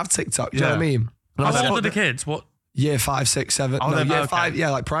 They shouldn't even have TikTok. You know what I mean? How old are the kids? What? Year 5, 6, 7. Year 5, yeah,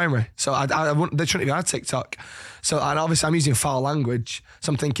 like primary. So they shouldn't even have TikTok. So, and obviously I'm using foul language.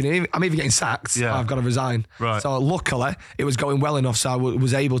 So I'm thinking, I'm either getting sacked or I've got to resign. Right. So luckily it was going well enough. So I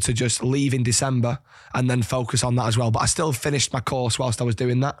was able to just leave in December and then focus on that as well. But I still finished my course whilst I was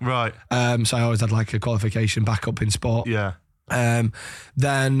doing that. Right. So I always had like a qualification backup in sport. Yeah.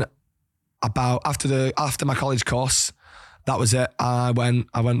 Then about after my college course, that was it. I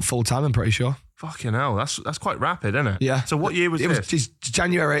went full time, I'm pretty sure. Fucking hell, that's quite rapid, isn't it? Yeah. So what year was this? It was just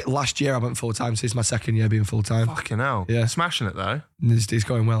January last year I went full time, so it's my second year being full time. Fucking hell. Yeah. Smashing it though. It's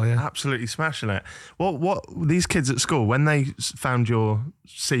going well, yeah. Absolutely smashing it. What these kids at school, when they found your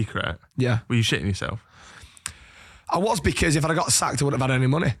secret, were you shitting yourself? I was, because if I'd got sacked I wouldn't have had any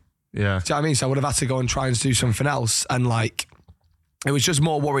money. Yeah. Do you know what I mean? So I would have had to go and try and do something else. And like, it was just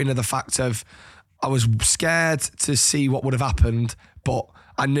more worrying of the fact of I was scared to see what would have happened, but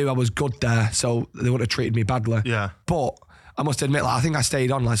I knew I was good there, so they wouldn't have treated me badly. Yeah. But I must admit, like, I think I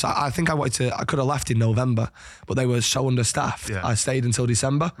stayed on. Like, so I think I could have left in November, but they were so understaffed. Yeah. I stayed until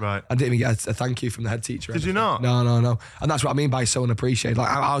December. Right. I didn't even get a thank you from the head teacher. Did you not? No. And that's what I mean by so unappreciated. Like,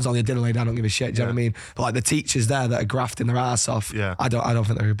 I was on the dinner lay down, I don't give a shit. Do you know what I mean? But like the teachers there that are grafting their ass off, I don't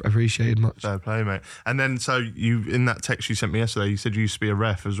think they're appreciated much. Fair play, mate. And then, so you, in that text you sent me yesterday, you said you used to be a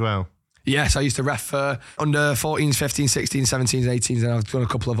ref as well. Yes, I used to ref for under 14s, 15s, 16s, 17s, 18s, and I've done a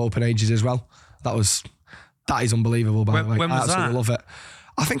couple of open ages as well. That is unbelievable, by the way. When I was absolutely that? love it.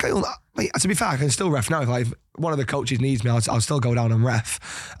 I think mate, to be fair, I can still ref now. If one of the coaches needs me, I'll still go down and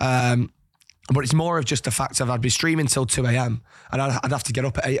ref. But it's more of just the fact of I'd be streaming till 2 a.m. and I'd have to get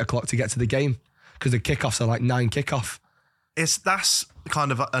up at 8 o'clock to get to the game because the kickoffs are like 9 kickoff. That's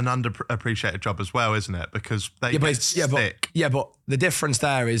kind of an underappreciated job as well, isn't it? Because they stick. But the difference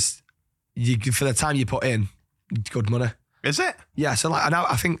there is for the time you put in, good money. Is it? Yeah, so like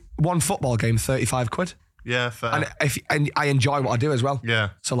I think one football game, 35 quid. Yeah, fair. And I enjoy what I do as well. Yeah.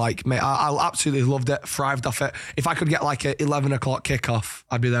 So like, mate, I absolutely loved it, thrived off it. If I could get like a 11 o'clock kickoff,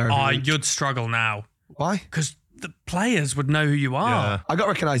 I'd be there. You'd struggle now. Why? Because the players would know who you are. Yeah. I got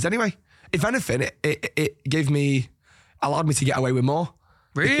recognised anyway. If anything, it allowed me to get away with more.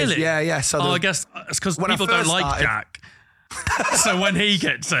 Really? Because, yeah. So I guess it's because people don't like Jack. So when he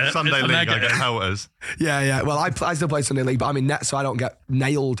gets it, Sunday it's a league, I negative. get pelters. Yeah. Well, I still play Sunday league, but I'm in net, so I don't get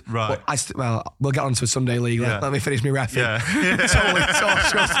nailed. Right. But we'll get on to Sunday league. Yeah. Let me finish my reffing. Yeah. Totally,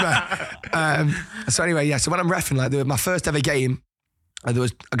 trust me. So anyway, yeah. So when I'm reffing, like my first ever game, there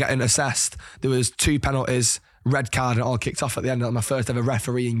was getting assessed. There was 2 penalties, red card, and it all kicked off at the end of my first ever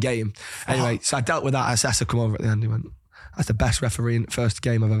refereeing game. Anyway, so I dealt with that. Assessor come over at the end. He went, "That's the best refereeing first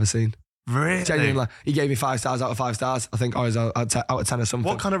game I've ever seen." Really? Genuinely, he gave me 5 stars out of 5 stars. I think I was out of 10 or something.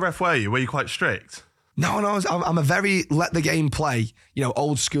 What kind of ref were you? Were you quite strict? No, I'm a very let the game play,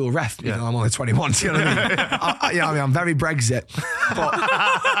 old school ref. You know, I'm only 21. You know what I mean? I'm very Brexit. But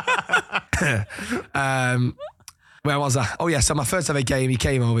where was I? Oh yeah, so my first ever game, he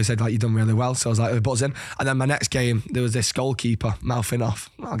came over, he said like, "You've done really well." So I was like, buzzing. And then my next game, there was this goalkeeper mouthing off.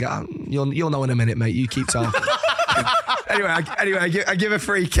 You'll know in a minute, mate. You keep talking. Anyway, I give a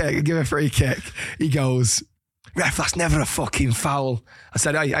free kick. He goes, "Ref, that's never a fucking foul." I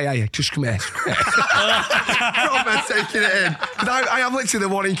said, hey, just come here. Proper taking it in. I am literally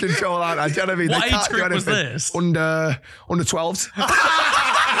the one in control, aren't I? Do you know what I mean? What age group was this? Under 12s.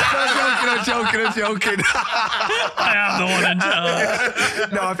 I'm joking. I am the one in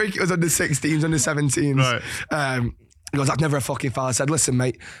charge. No, I think it was under 16s, under 17s. Right. He goes, "That's never a fucking foul." I said, "Listen,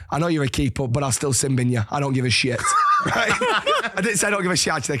 mate, I know you're a keeper, but I'll still sin bin you. I don't give a shit." Right? I didn't say I don't give a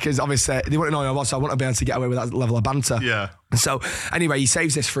shit actually, because obviously they wouldn't know who I was, so I wouldn't be able to get away with that level of banter. Yeah. So anyway, he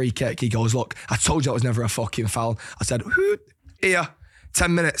saves this free kick. He goes, "Look, I told you it was never a fucking foul." I said, "Here,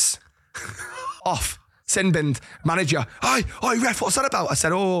 10 minutes. Off. Sin binned. Manager, "Oi, ref, what's that about?" I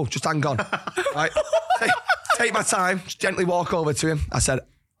said, "Oh, just hang on." Right? Take my time, just gently walk over to him. I said,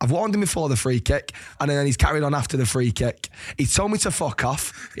 "I've warned him before the free kick," and then he's carried on after the free kick. He told me to fuck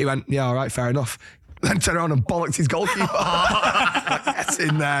off. He went, "Yeah, all right, fair enough." Then turned around and bollocked his goalkeeper. Get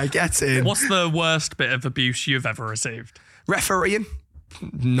in there, get in. What's the worst bit of abuse you've ever received? Refereeing?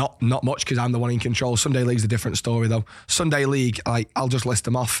 Not much, because I'm the one in control. Sunday League's a different story though. Sunday League, I'll just list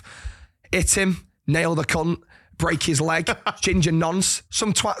them off. Hit him, nail the cunt, break his leg, ginger nonce.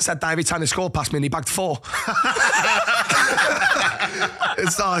 Some twat said that every time they scored past me and he bagged 4.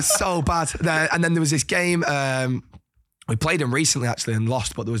 It's so bad. And then there was this game, we played him recently actually and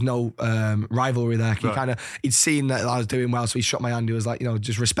lost, but there was no rivalry there. Right. He'd seen that I was doing well, so he shook my hand. He was like,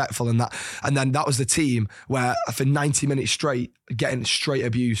 just respectful and that. And then that was the team where for 90 minutes straight, getting straight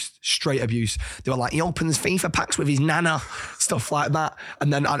abuse. They were like, he opens FIFA packs with his nana, stuff like that.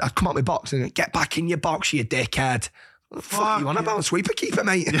 And then I'd come out my box and get back in your box, you dickhead. What the fuck you on about? Sweeper keeper,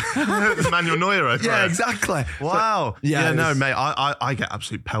 mate. Manuel Neuer over Yeah, exactly. Wow. So, no, mate. I get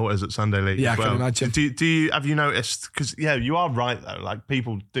absolute pelters at Sunday League. Yeah, as well. I can imagine. Have you noticed? Because you are right though. Like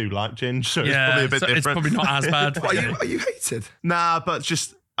people do like Ginge, so it's Yeah, probably a bit different. it's probably not as bad. Are you hated? Nah, but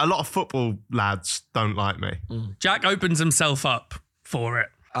just a lot of football lads don't like me. Jack opens himself up for it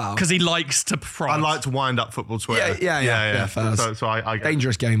because he likes to prod. I like to wind up football Twitter. Yeah, fair. So I get,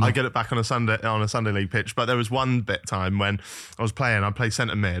 dangerous game. I get it back on a Sunday League pitch. But there was one bit time when I was playing. I played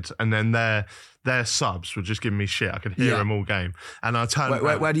centre mid, and then their subs were just giving me shit. I could hear them all game, and I turned.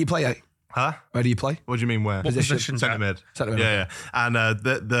 Where do you play? Huh? Where do you play? What do you mean where? What position? Centre mid. Centre mid. Yeah. And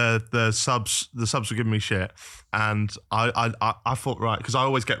the subs were giving me shit, and I thought, right, because I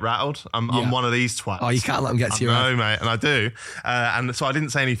always get rattled. I'm one of these twats. Oh, you can't let them get to you. No, mate, and I do. And so I didn't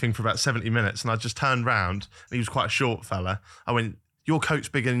say anything for about 70 minutes, and I just turned round, and he was quite a short fella. I went, "Your coat's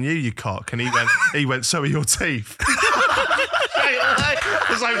bigger than you cock," and he went, "So are your teeth."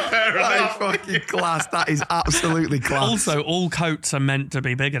 It's like fair That enough. is fucking class. That is absolutely class. Also, all coats are meant to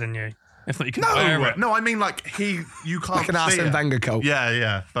be bigger than you. If not, you can wear it. No, I mean like you can't Like an see Arsene it. Wenger coat.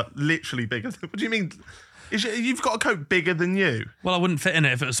 Yeah, but literally bigger. What do you mean? You've got a coat bigger than you? Well, I wouldn't fit in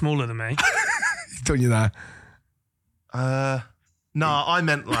it if it was smaller than me. He's done you there. No, I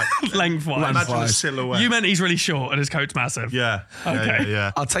meant like Lengthwise. imagine a silhouette. You meant he's really short and his coat's massive. Yeah. Okay.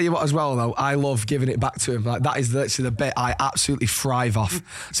 Yeah. I'll tell you what as well though, I love giving it back to him. Like that is literally the bit I absolutely thrive off.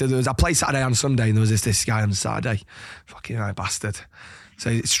 So I played Saturday and Sunday and there was this guy on Saturday. Fucking right bastard.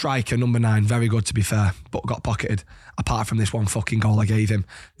 So striker, number 9, very good to be fair, but got pocketed. Apart from this one fucking goal I gave him.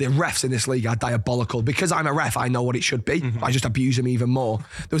 The refs in this league are diabolical. Because I'm a ref, I know what it should be. I just abuse them even more.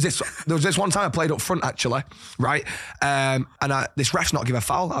 There was this one time I played up front actually, right? This ref's not give a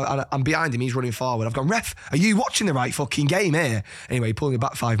foul. I'm behind him, he's running forward. I've gone, ref, are you watching the right fucking game here? Anyway, he pulled me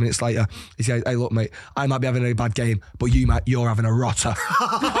back 5 minutes later. He said, hey look mate, I might be having a bad game, but you're having a rotter.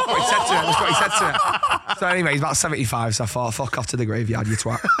 That's what he said to him. That's what he said to him. So anyway, he's about 75, so I thought, fuck off to the graveyard, you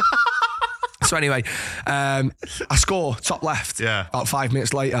twat. So anyway, I score top left about 5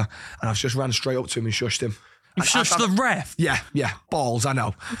 minutes later, and I've just ran straight up to him and shushed him. You've shushed the ref? Yeah, balls, I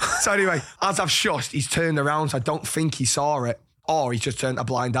know. So anyway, as I've shushed, he's turned around, so I don't think he saw it. Or he's just turned a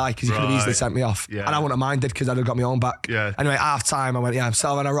blind eye because he could have easily sent me off. Yeah. And I wouldn't have minded because I'd have got my own back. Yeah. Anyway, half time, I went, I'm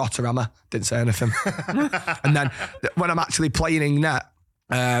still having a rotter, am I? Didn't say anything. And then when I'm actually playing in net,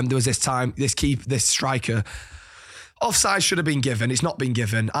 there was this time, this striker, offside should have been given. It's not been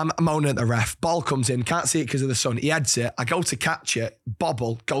given. I'm moaning at the ref. Ball comes in. Can't see it because of the sun. He heads it. I go to catch it.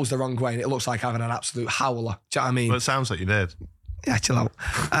 Bobble goes the wrong way, and it looks like having an absolute howler. Do you know what I mean? Well, it sounds like you did. Yeah, chill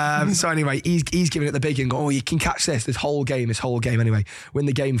out. So anyway, he's giving it the big and go, you can catch this whole game anyway. Win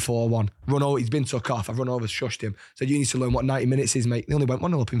the game 4-1. Run over, he's been took off. I've run over, shushed him. Said, you need to learn what 90 minutes is, mate. They only went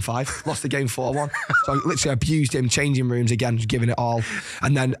 1-0 up in 5. Lost the game 4-1. So I literally abused him, changing rooms again, just giving it all.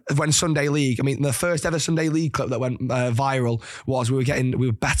 And then when Sunday League, the first ever Sunday League clip that went viral was we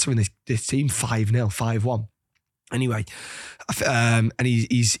were better in this team 5-0, 5-1. Anyway, and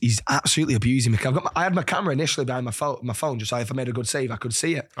he's absolutely abusing me. I had my camera initially behind my phone, just so if I made a good save, I could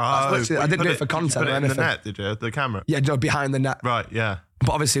see it. I didn't do it for content or anything. In the net, did you? The camera? Yeah, no, behind the net. Right, yeah. But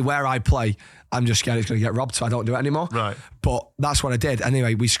obviously, where I play, I'm just scared it's going to get robbed, so I don't do it anymore. Right. But that's what I did.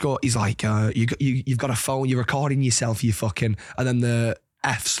 Anyway, we scored. He's like, you've got a phone, you're recording yourself, you fucking, and then the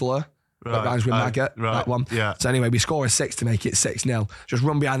F slur. That rhymes with maggot, that one. Yeah. So anyway, we score a 6 to make it 6-0. Just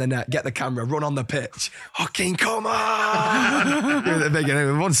run behind the net, get the camera, run on the pitch. Fucking come on! We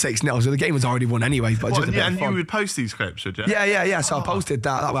won 6-0, so the game was already won anyway. But just a bit of fun. You would post these clips, would you? Yeah. So I posted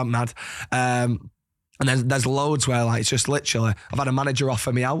that. That went mad. And there's loads where it's just literally, I've had a manager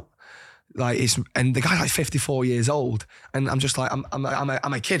offer me out. And the guy's 54 years old, and I'm just like,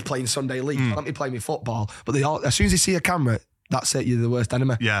 I'm a kid playing Sunday League. Let me play me football. But as soon as they see a camera, that's it, you're the worst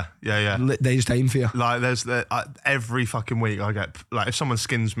enemy. Yeah. They just aim for you. There's every fucking week I get, if someone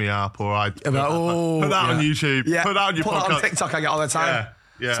skins me up or I put that on YouTube, put that on your podcast. Put that on TikTok, I get all the time.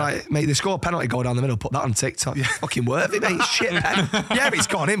 Yeah. It's like, mate, they score a penalty, go down the middle, put that on TikTok. Yeah. Fucking worth it, mate. Shit, man. Yeah, but it's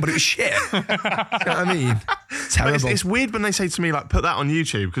gone in, but it was shit. You know what I mean? Terrible. It's weird when they say to me, put that on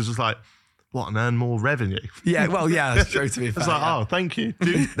YouTube, because it's like, what, and earn more revenue? Yeah, well, yeah, that's true to be fair. It's like, oh, thank you.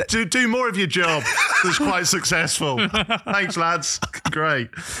 Do more of your job that's quite successful. Thanks, lads. Great.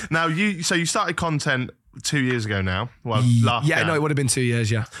 Now, you started content 2 years ago now. Well, last year. No, it would have been 2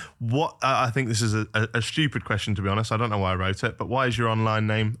 years, yeah. What? I think this is a stupid question, to be honest. I don't know why I wrote it, but why is your online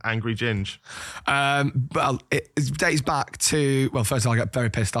name Angry Ginge? Well, it dates back to, well, first of all, I get very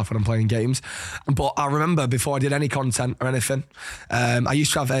pissed off when I'm playing games. But I remember before I did any content or anything, I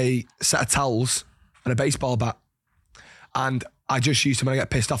used to have a set of towels and a baseball bat. And I just used to, when I get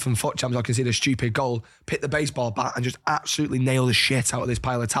pissed off in foot champs, I can see the stupid goal, pick the baseball bat and just absolutely nail the shit out of this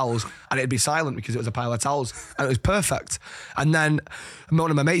pile of towels. And it'd be silent because it was a pile of towels. And it was perfect. And then one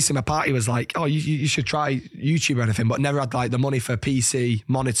of my mates in my party was like, oh, you should try YouTube or anything, but never had the money for PC,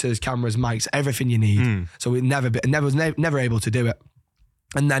 monitors, cameras, mics, everything you need. So we never able to do it.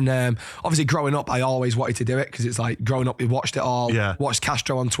 And then obviously growing up, I always wanted to do it because it's growing up, we watched it all, watched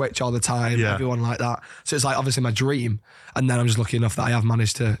Castro on Twitch all the time, everyone like that. So it's obviously my dream. And then I'm just lucky enough that I have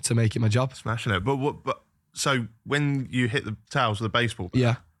managed to make it my job. Smashing it. But so when you hit the towels with the baseball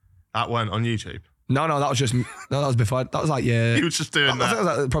bat, that weren't on YouTube? No, that was just, that was before, that was you was just doing that? I think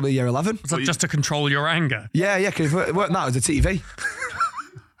it was probably year 11. Was that just to control your anger? Yeah, because it weren't that, it was a TV.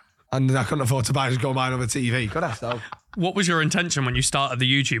 And I couldn't afford to go buy another TV, could I? So. What was your intention when you started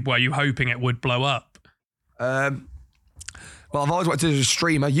the YouTube? Were you hoping it would blow up? Well, I've always wanted to do a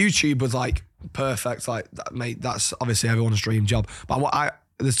streamer. YouTube was perfect. Mate, that's obviously everyone's dream job. But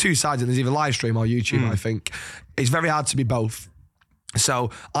there's two sides, and there's either live stream or YouTube, I think. It's very hard to be both. So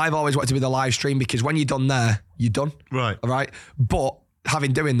I've always wanted to be the live stream because when you're done there, you're done. Right. All right. But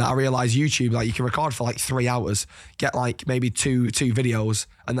doing that, I realised YouTube, like you can record for like 3 hours, get like maybe two videos,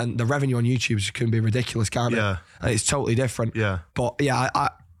 and then the revenue on YouTube can be ridiculous, can't it? Yeah. And it's totally different. Yeah. But yeah,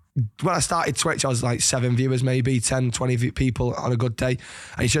 when I started Twitch, I was like 7 viewers, maybe 10, 20 people on a good day.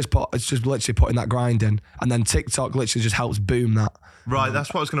 And it's just literally putting that grind in. And then TikTok literally just helps boom that. Right,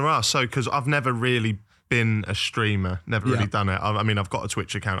 that's what I was going to ask. So, because I've never really been a streamer, never really done it. I mean, I've got a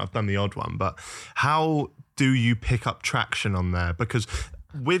Twitch account, I've done the odd one, but how do you pick up traction on there? Because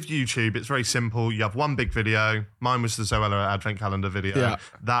with YouTube, it's very simple. You have one big video. Mine was the Zoella Advent Calendar video. Yeah.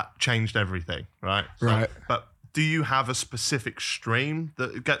 That changed everything, right? So, Right. But do you have a specific stream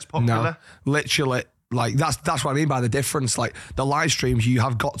that gets popular? No, literally. Like that's what I mean by the difference. Like the live streams, you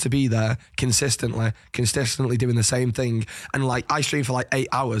have got to be there consistently doing the same thing. And like I stream for like 8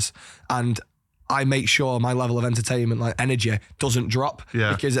 hours, and I make sure my level of entertainment, like energy, doesn't drop.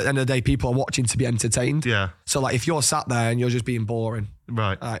 Yeah. Because at the end of the day, people are watching to be entertained. Yeah. So like if you're sat there and you're just being boring,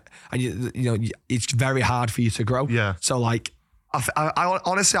 Right. and you know it's very hard for you to grow. Yeah. So like. I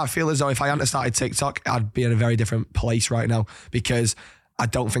honestly, I feel as though if I hadn't started TikTok, I'd be in a very different place right now, because I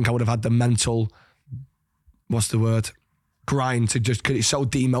don't think I would have had the mental, grind to just, because it's so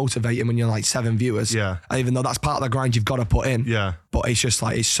demotivating when you're like 7 viewers. Yeah. And even though that's part of the grind you've got to put in. Yeah. But it's just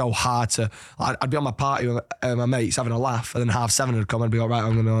like, it's so hard to, I'd be on my party with my mates having a laugh, and then 7:30 would come and be like, right,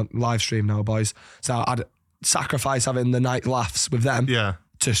 I'm going to live stream now, boys. So I'd sacrifice having the night laughs with them. Yeah.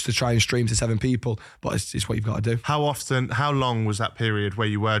 Just to try and stream to 7 people, but it's what you've got to do. How long was that period where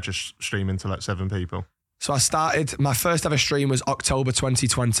you were just streaming to like 7 people? So I started, my first ever stream was October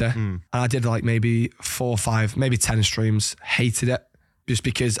 2020, and I did like maybe 4 or 5, maybe 10 streams. Hated it just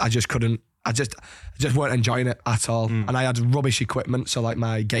because I just weren't enjoying it at all. And I had rubbish equipment, so like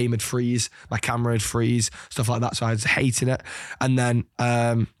my game would freeze, my camera would freeze, stuff like that. So I was hating it. And then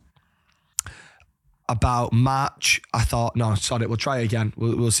about March, I thought, no, sod it, we'll try again.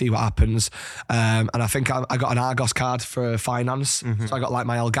 We'll see what happens. And I think I got an Argos card for finance. So I got like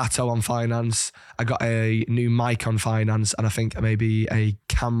my Elgato on finance. I got a new mic on finance, and I think maybe a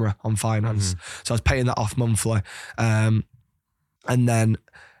camera on finance. So I was paying that off monthly. And then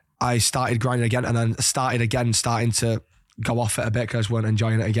I started grinding again, and then starting to go off it a bit because I weren't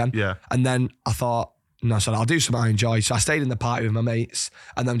enjoying it again. Yeah. And then I thought, no, so I'll do something I enjoy. So I stayed in the party with my mates,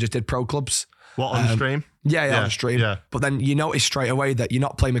 and then just did pro clubs. What, on the stream? Yeah, on the stream. Yeah. But then you notice straight away that you're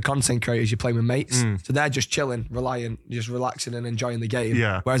not playing with content creators, you're playing with mates. So they're just chilling, just relaxing and enjoying the game.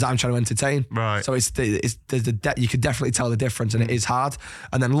 Yeah. Whereas I'm trying to entertain. Right. So you could definitely tell the difference, and it is hard.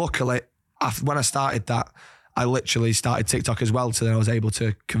 And then luckily, when I started that, I literally started TikTok as well, so then I was able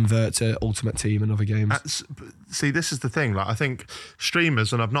to convert to Ultimate Team and other games. See, this is the thing. Like, I think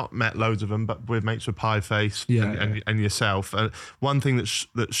streamers, and I've not met loads of them, but we're mates with Pieface and yourself. One thing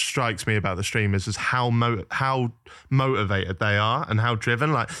that strikes me about the streamers is how motivated they are and how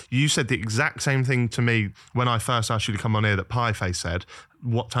driven. Like, you said the exact same thing to me when I first asked you to come on here that Pieface said,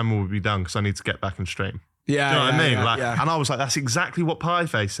 what time will we be done? Because I need to get back and stream. Yeah, do you know what I mean? Yeah. And I was like, that's exactly what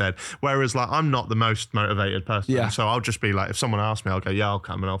Pieface said. Whereas, like, I'm not the most motivated person. Yeah. So I'll just be like, if someone asks me, I'll go, yeah, I'll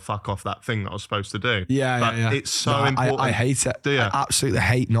come, and I'll fuck off that thing that I was supposed to do. Yeah. It's so important. I hate it. Do you? I absolutely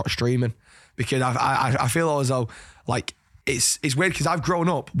hate not streaming, because I feel as though, like, it's weird because I've grown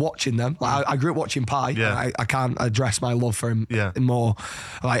up watching them. Like, I grew up watching Pie. Yeah. I can't address my love for him Yeah. more.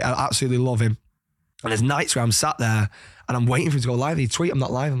 Like, I absolutely love him. And there's nights where I'm sat there and I'm waiting for him to go live. He'd tweet, I'm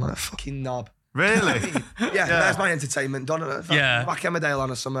not live. I'm like, fucking knob. Really? Yeah, there's my entertainment done. Yeah. Back Emmerdale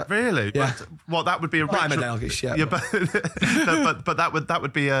on or something. Really? Yeah. Well, that would be a ritual. Emmerdale gets shit. Yeah, but that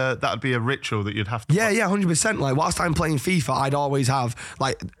would be a ritual that you'd have to. Yeah, 100%. Like, whilst I'm playing FIFA, I'd always have,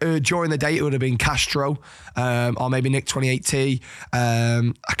 like, during the day it would have been Castro, or maybe Nick 28T.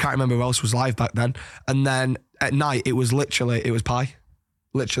 I can't remember who else was live back then. And then at night it was Pie.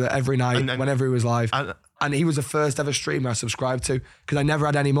 Literally every night, whenever he was live. And he was the first ever streamer I subscribed to, because I never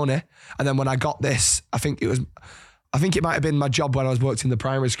had any money. And then when I got this, I think it might have been my job when I was working in the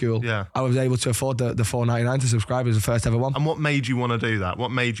primary school. Yeah. I was able to afford the $4.99 to subscribe. It was the first ever one. And what made you want to do that?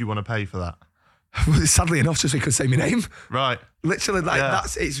 What made you want to pay for that? Sadly enough, just so he could say my name. Right. Literally, like,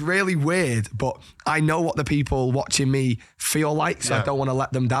 it's really weird, but I know what the people watching me feel like, so I don't want to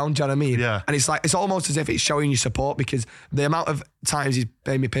let them down. Do you know what I mean? Yeah. And it's almost as if it's showing you support, because the amount of times he's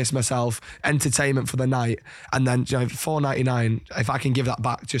made me piss myself, entertainment for the night, and then, you know, $4.99, if I can give that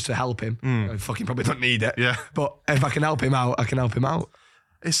back just to help him, I fucking probably don't need it. Yeah. But if I can help him out, I can help him out.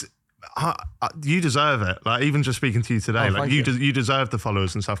 You deserve it. Like, even just speaking to you today, thank you deserve the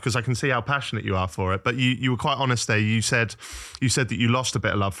followers and stuff, because I can see how passionate you are for it. But you were quite honest there. You said that you lost a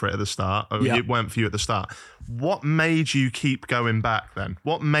bit of love for it at the start. Or it weren't for you at the start. What made you keep going back then?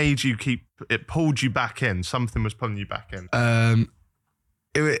 What made you it pulled you back in? Something was pulling you back in.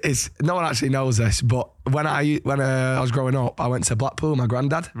 It's no one actually knows this, but when I was growing up, I went to Blackpool with my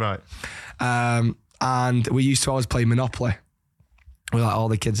granddad. Right. And we used to always play Monopoly with like all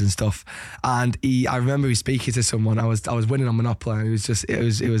the kids and stuff. And I remember he speaking to someone. I was winning on Monopoly. And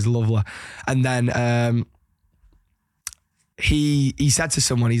it was lovely. And then he said to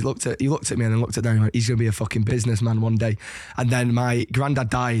someone, he looked at me and then looked at them and went, he's gonna be a fucking businessman one day. And then my granddad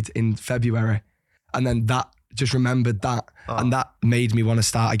died in February, and then that just remembered that, and that made me want to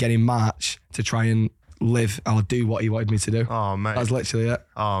start again in March to try and live or do what he wanted me to do. Oh, mate. That's literally it.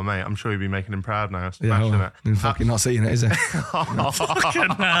 Oh, mate, I'm sure you'd be making him proud now. Yeah, well, fucking not seeing it, is it? Fucking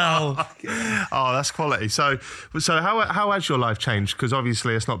hell. Oh, that's quality. So how has your life changed? Because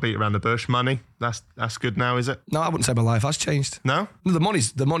obviously it's not beat around the bush. Money, that's good now, is it? No, I wouldn't say my life has changed. No? The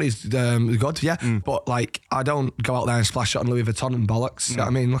money's good, yeah. But like, I don't go out there and splash it on Louis Vuitton and bollocks. You know what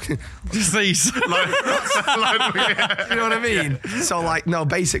I mean? Just these. You know what I mean? So like, no,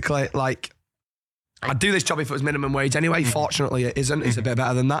 basically, like, I'd do this job if it was minimum wage anyway. Fortunately, it isn't. It's a bit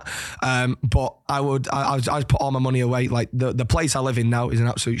better than that. But I'd put all my money away. Like the place I live in now is an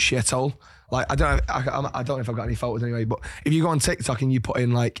absolute shithole. Like I don't know if I've got any photos anyway. But if you go on TikTok and you put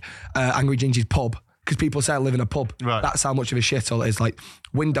in like Angry Ginge's pub, because people say I live in a pub. Right. That's how much of a shithole it is. Like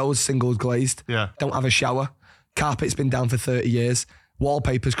windows singles glazed. Yeah. Don't have a shower. Carpet's been down for 30 years.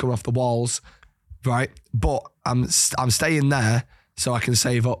 Wallpaper's come off the walls. Right. But I'm staying there so I can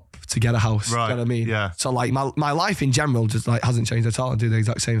save up to get a house. Right. You know what I mean? Yeah. So like my life in general just like hasn't changed at all. I do the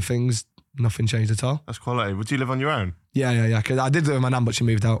exact same things. Nothing changed at all. That's quality. Would you live on your own? Yeah. Because I did live with my nan, but she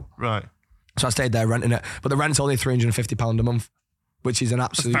moved out. Right. So I stayed there renting it. But the rent's only £350 a month, which is an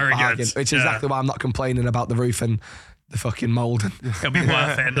absolute very bargain. good. Which is exactly why I'm not complaining about the roof and the fucking mould. It'll be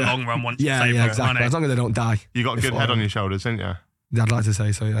worth it in the long run once you save exactly. money. As long as they don't die. You got a good head on your shoulders, didn't you? I'd like to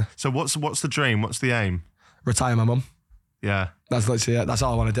say so, yeah. So what's the dream? What's the aim? Retire my mum. Yeah. That's literally it. That's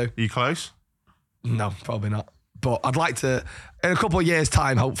all I want to do. Are you close? No, probably not. But I'd like to, in a couple of years'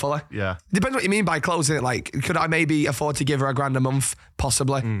 time, hopefully. Yeah. Depends what you mean by closing it. Like, could I maybe afford to give her £1,000 a month?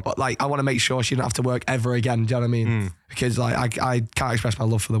 Possibly. But like, I want to make sure she doesn't have to work ever again. Do you know what I mean? Because like, I can't express my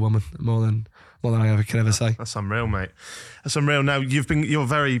love for the woman more than I can ever say. That's unreal, mate. That's unreal. Now, you're a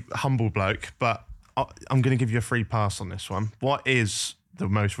very humble bloke, but I'm going to give you a free pass on this one. What is the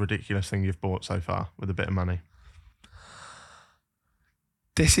most ridiculous thing you've bought so far with a bit of money?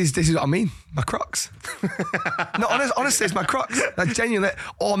 This is what I mean. My Crocs. No, honestly, it's my Crocs. Like, genuinely.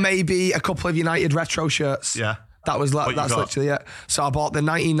 Or maybe a couple of United retro shirts. Yeah. That's literally it. So I bought the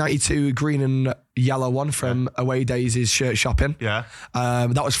 1992 green and yellow one from Away Days' shirt shopping. Yeah.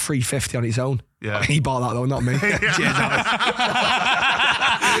 That was $350 on its own. Yeah. He bought that though, not me. Cheers, Alex.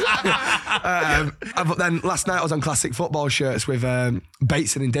 But then last night I was on classic football shirts with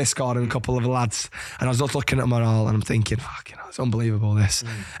Bateson in Discord and a couple of lads, and I was just looking at them all and I'm thinking, fucking hell, it's unbelievable this.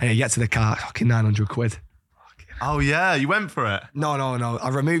 And you get to the car, fucking £900. Oh yeah, you went for it. No. I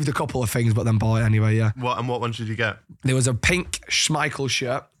removed a couple of things, but then bought it anyway. Yeah. What one did you get? There was a pink Schmeichel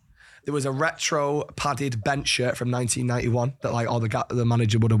shirt. There was a retro padded bench shirt from 1991 that like all the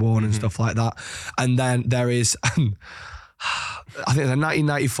manager would have worn and stuff like that. And then there is, I think it's a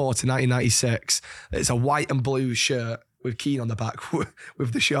 1994 to 1996. It's a white and blue shirt with Keane on the back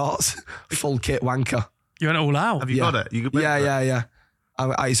with the shorts, full kit wanker. You went all out. Have you got it? Yeah.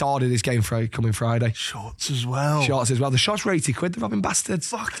 It's ordered this game coming Friday. Shorts as well. The shorts were £80, the robbing bastards.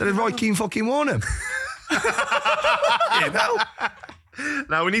 Fuck. So Roy Keane fucking worn them.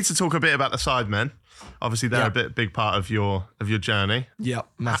 Now we need to talk a bit about the Sidemen. Obviously, they're a big part of your journey. Yeah,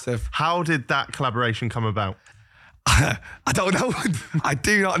 massive. How did that collaboration come about? I don't know. I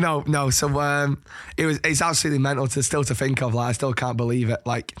do not know. No. So it's absolutely mental to think of. Like, I still can't believe it.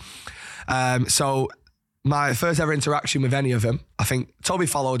 Like, so my first ever interaction with any of them, I think Toby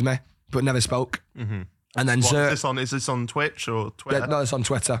followed me but never spoke. Mm-hmm. And then is this on Twitch or Twitter? Yeah, no, it's on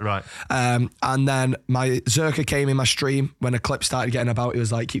Twitter. Right. And then my Zerka came in my stream when a clip started getting about. He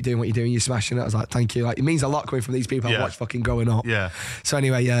was like, keep doing what you're doing, you're smashing it. I was like, thank you. Like, it means a lot coming from these people I've watched fucking growing up. Yeah. So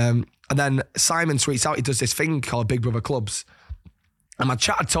anyway, and then Simon tweets out, he does this thing called Big Brother Clubs. And my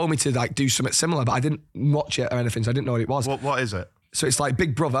chat had told me to like do something similar, but I didn't watch it or anything, so I didn't know what it was. What is it? So it's like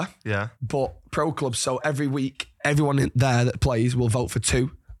Big Brother, but pro clubs. So every week, everyone in there that plays will vote for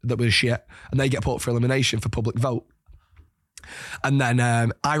two that was shit, and they get put for elimination for public vote. And then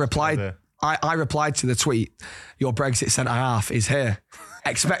I replied I replied to the tweet, your Brexit centre-half is here.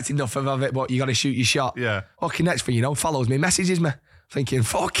 Expecting nothing of it, but you got to shoot your shot. Yeah. Okay, next thing you know, follows me, messages me. Thinking,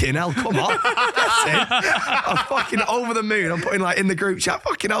 fucking hell, come on. That's it. I'm fucking over the moon. I'm putting like in the group chat,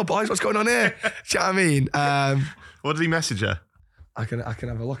 fucking hell, boys, what's going on here? Do you know what I mean? What did he message you? I can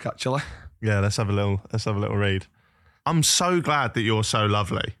have a look, actually. Yeah, let's have a little read. I'm so glad that you're so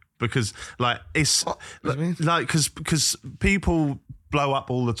lovely because like it's like because people blow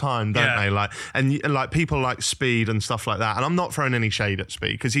up all the time, don't they? Like and like people like Speed and stuff like that. And I'm not throwing any shade at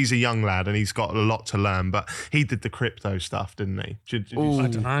Speed because he's a young lad and he's got a lot to learn. But he did the crypto stuff, didn't he? I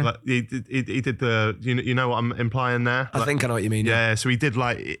don't know. Like, he did the. You know what I'm implying there? I think I know what you mean. Yeah. So he did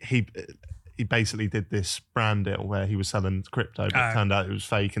like he basically did this brand deal where he was selling crypto, but it turned out it was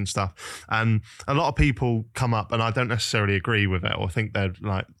fake and stuff. And a lot of people come up, and I don't necessarily agree with it or think they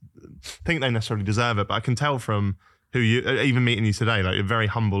necessarily deserve it. But I can tell from who you, even meeting you today, like you're a very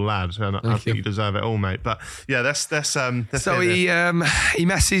humble lad, and I think you deserve it all, mate. But yeah, that's so he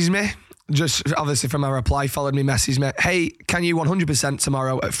messaged me. Just obviously from my reply, followed me, messaged me. Hey, can you 100%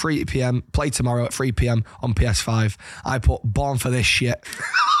 tomorrow at 3 p.m. play tomorrow at 3 p.m. on PS5? I put born for this shit.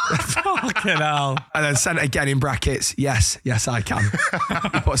 Fucking hell. And then sent it again in brackets. Yes, I can.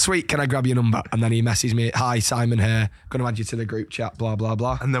 He put, sweet, can I grab your number? And then he messaged me, hi, Simon here. Going to add you to the group chat, blah, blah,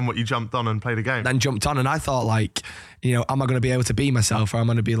 blah. And then what, you jumped on and played a game? Then jumped on and I thought like, you know, am I going to be able to be myself or am I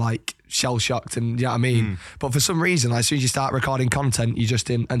going to be like shell shocked and you know what I mean? But for some reason, like, as soon as you start recording content, you're just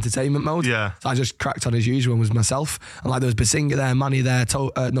in entertainment mode. Yeah. So I just cracked on as usual and was myself. And like there was Basinga there, Manny there,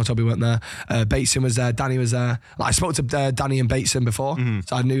 no, Toby weren't there. Bateson was there, Danny was there. Like I spoke to Danny and Bateson before,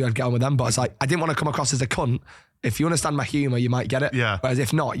 so I knew I'd get on with them. But it's like, I didn't want to come across as a cunt. If you understand my humour, you might get it. Yeah. Whereas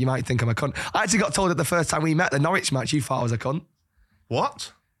if not, you might think I'm a cunt. I actually got told that the first time we met, the Norwich match, you thought I was a cunt.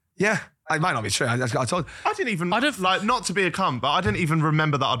 What? Yeah. It might not be true. I just got told. I didn't even, like, not to be a cunt, but I didn't even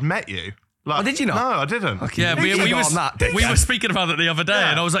remember that I'd met you. Like, Oh, did you not? No, I didn't. Okay. Yeah, we were speaking about it the other day,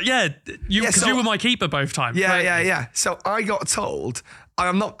 and I was like, because you were my keeper both times. Yeah. So I got told,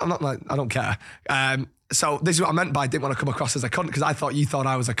 I'm not like, I don't care. So this is what I meant by I didn't want to come across as a cunt because I thought you thought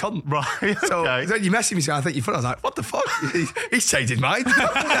I was a cunt. Right. So okay. then you messaged me saying, I think you're funny. I was like, what the fuck? He's changed his mind.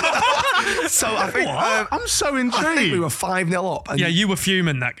 So I think I'm so intrigued. I think we were 5-0 up. And Yeah, you were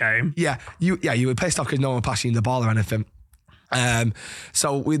fuming that game. Yeah, you were pissed off because no one passed you the ball or anything.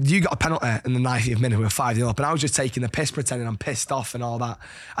 So you got a penalty in the 90th minute. We were 5-0 up, and I was just taking the piss, pretending I'm pissed off and all that.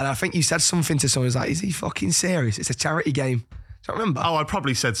 And I think you said something to someone who was like, "Is he fucking serious? It's a charity game." Do you remember? Oh, I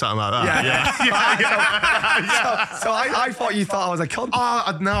probably said something like that. So I thought you thought I was a cunt.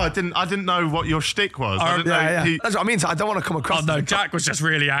 Oh, no, I didn't know what your shtick was. I didn't know That's what I mean. So I don't want to come across. Oh no, Jack was just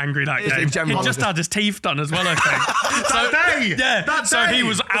really angry that game. He just had his teeth done as well, I think. So he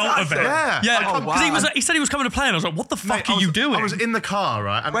was out of it. Yeah. Because he said he was coming to play, and I was like, "What the fuck are you doing?" I was in the car,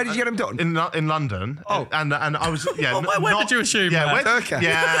 right? And Where did you get him done? In London. Oh. And I was where did you assume? Yeah, that?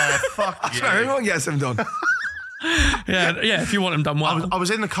 Yeah, fuck. I swear, everyone gets him done. Yeah. If you want him done well. I was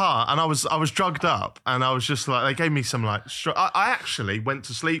in the car and I was drugged up and I was just like, they gave me some like, I actually went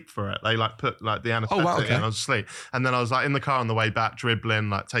to sleep for it. They like put like the anaesthetic in and I was asleep. And then I was like in the car on the way back, dribbling,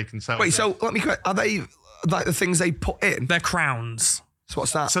 like taking selfies. Wait, so let me correct. Are they like the things they put in? They're crowns. So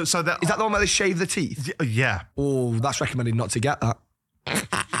what's that? So is that the one where they shave the teeth? Yeah. Oh, that's recommended not to get that.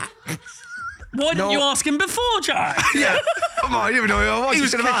 Why didn't you ask him before, Jack? Yeah. Come on, you didn't even know who I was. He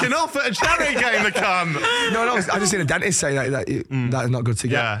was kicking off at a charity game, the cunt. No, I just seen a dentist say that is not good to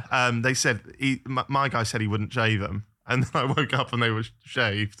get. Yeah, they said, my guy said he wouldn't shave them. And then I woke up and they were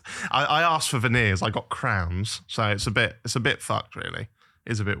shaved. I asked for veneers, I got crowns. So it's a bit fucked, really.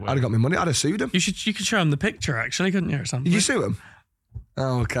 It's a bit weird. I'd have got my money, I'd have sued him. You could show him the picture, actually, couldn't you, or something? Did you sue him?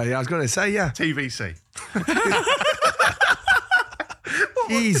 Oh, okay, yeah, I was going to say, yeah. TVC.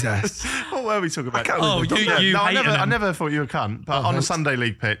 Jesus. What were we talking about? I never thought you were a cunt, but on a Sunday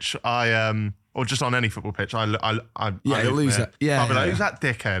league pitch, or just on any football pitch, I you'll lose it. Yeah. I'll be like, who's that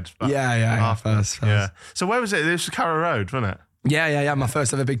dickhead? But yeah. First. Yeah. So where was it? This was Carrow Road, wasn't it? Yeah. My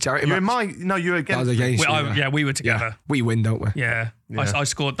first ever big charity match. You were against. I was against you. We were together. Yeah. We win, don't we? Yeah. I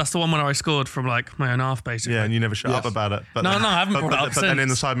scored. That's the one where I scored from like my own half, basically. Yeah, and you never shut up about it. But no, I haven't brought it up But then in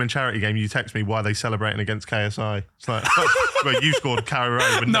the Sidemen charity game, you text me why are they celebrating against KSI. It's like, well, you scored Carrow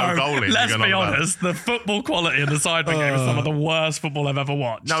Road with no goal in. Let's be honest, the football quality in the Sidemen game is some of the worst football I've ever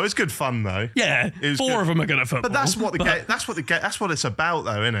watched. No, it's good fun though. Yeah, four of them are good at football. But that's what it's about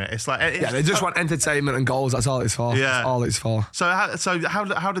though, isn't it? It's like they just want entertainment and goals. That's all it's for. Yeah, that's all it's for. So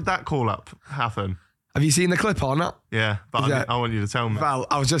how did that call up happen? Have you seen the clip or not? Yeah, but I want you to tell me. Well,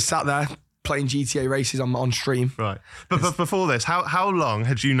 I was just sat there playing GTA races on stream. Right. But before this, how long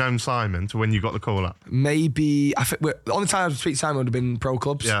had you known Simon to when you got the call up? Maybe, I think the only time I would speak to Simon would have been pro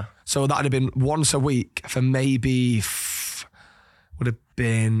clubs. Yeah. So that would have been once a week for maybe, would have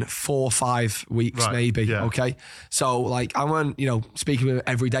been 4 or 5 weeks, right. maybe. Yeah. Okay. So like, I weren't, speaking with him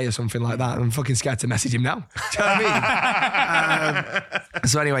every day or something like that. I'm fucking scared to message him now. Do you know what I mean?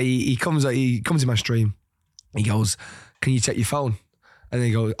 So anyway, he comes in my stream. He goes, "Can you check your phone?" And then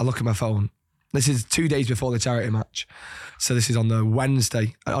he goes, I look at my phone. This is 2 days before the charity match. So this is on the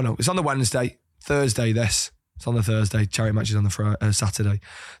Wednesday. Oh no, it's on the Wednesday. Thursday this. It's on the Thursday. Charity match is on the Saturday.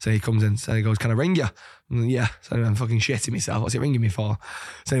 So he comes in. So he goes, "Can I ring you?" I'm like, "Yeah." So anyway, I'm fucking shitting myself. What's he ringing me for?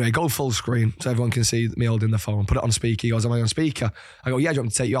 So anyway, go full screen so everyone can see me holding the phone. Put it on speaker. He goes, "Am I on speaker?" I go, "Yeah, do you want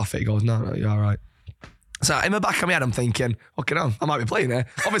me to take you off it?" He goes, No, you're all right. So in the back of my head, I'm thinking, "Okay, no, I might be playing here."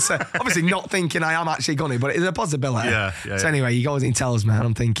 Obviously not thinking I am actually going to, but it's a possibility. Yeah. So anyway, he goes and he tells me, and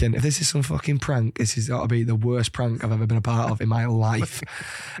I'm thinking, if this is some fucking prank, this has got to be the worst prank I've ever been a part of in my life.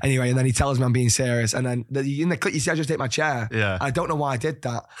 Anyway, and then he tells me I'm being serious, and then in the clip you see, I just hit my chair. Yeah. I don't know why I did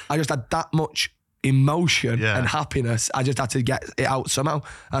that. I just had that much emotion and happiness. I just had to get it out somehow.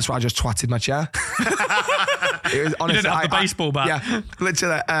 That's why I just twatted my chair. It was, honestly, you didn't have the baseball bat. Yeah,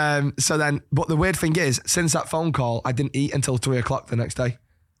 literally. So then, but the weird thing is, since that phone call, I didn't eat until 3 o'clock the next day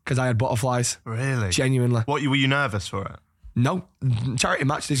because I had butterflies. Really? Genuinely. Were you nervous for it? No. Charity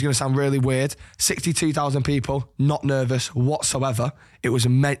match, this is going to sound really weird. 62,000 people, not nervous whatsoever. It was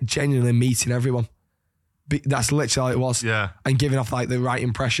genuinely meeting everyone. That's literally how it was. Yeah. And giving off like the right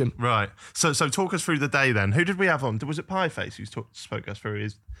impression. Right. So talk us through the day then. Who did we have on? Was it Pieface who spoke us through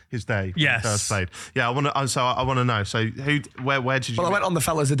his day? Yes. When he first played. Yeah. I want to know. So where did you? Well, I went on the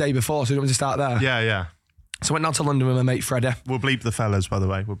fellas the day before, so you want me to start there? Yeah. So I went down to London with my mate Freddie. We'll bleep the fellas, by the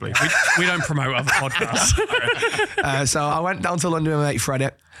way. We'll bleep. We don't promote other podcasts. So I went down to London with my mate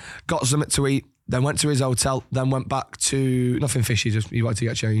Freddie, got something to eat, then went to his hotel, then went back to nothing fishy, just he wanted to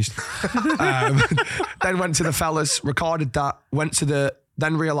get changed. Then went to the fellas, recorded that,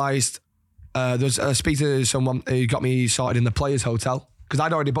 then realised there was speak to someone who got me sorted in the players' hotel because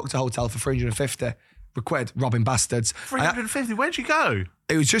I'd already booked a hotel for 350 quid, robbing bastards. 350? Where'd you go?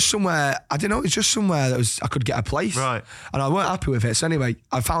 It was just somewhere, I don't know, it was just somewhere that I could get a place. Right. And I weren't happy with it. So anyway,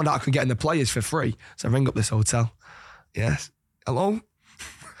 I found out I could get in the players for free. So I ring up this hotel. Yes. Hello?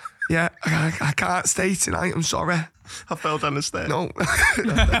 Yeah, I can't stay tonight. I'm sorry. I fell down the stairs. No.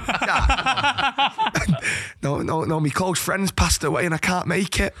 No, my close friends passed away and I can't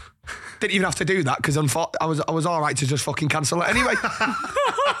make it. Didn't even have to do that because I was all right to just fucking cancel it anyway.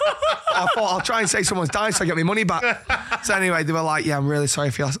 I thought I'll try and say someone's died so I get my money back. So anyway, they were like, "Yeah, I'm really sorry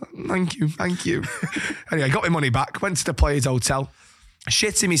for you." Thank you. Anyway, got my money back, went to the players' hotel,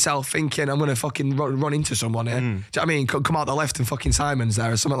 shitting myself thinking I'm going to fucking run into someone here. Do you know what I mean? Come out the left and fucking Simon's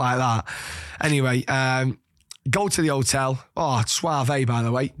there or something like that. Anyway, go to the hotel. Oh, suave, by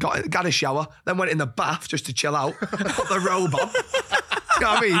the way. Got a shower, then went in the bath just to chill out. Put the robe on. You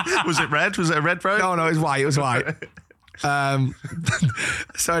know what I mean? Was it red? Was it a red robe? No, it was white.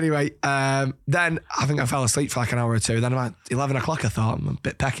 So anyway, then I think I fell asleep for like an hour or two. Then about 11 o'clock I thought, I'm a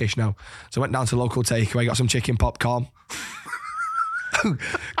bit peckish now. So I went down to local takeaway, got some chicken popcorn.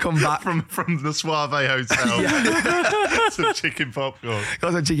 Come back from the Suave Hotel. Some chicken popcorn.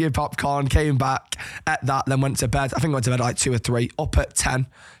 Got some chicken popcorn, came back, ate that, then went to bed. I think I went to bed at like 2 or 3, up at 10,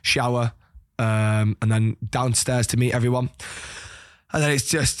 shower, and then downstairs to meet everyone. And then it's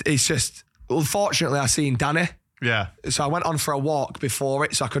just unfortunately I seen Danny. Yeah. So I went on for a walk before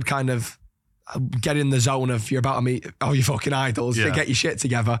it so I could kind of get in the zone of you're about to meet all your fucking idols to get your shit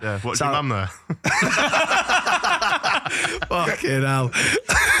together. Yeah. What's your mum there? Fucking hell.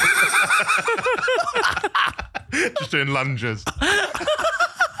 Just doing lunges.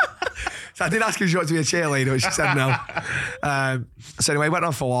 So I did ask her if she wanted to be a cheerleader, but she said no. So anyway, went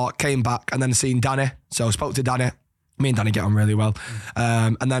on for a walk, came back, and then seen Danny. So I spoke to Danny. Me and Danny get on really well.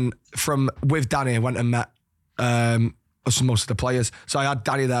 And then with Danny, I went and met most of the players. So I had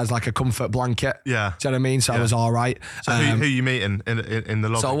Danny there as like a comfort blanket. Yeah. Do you know what I mean? So I was all right. So who you meeting in the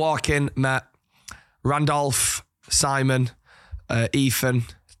lobby? So I walk in, met Randolph, Simon, Ethan,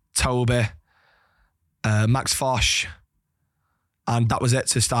 Toby, Max Fosh, and that was it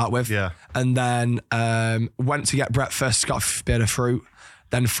to start with. Yeah. And then went to get breakfast, got a bit of fruit.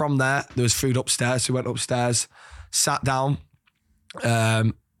 Then from there was food upstairs. So we went upstairs, sat down,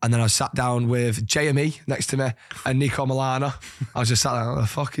 and then I sat down with JME next to me and Nico Milano. I was just sat there, what the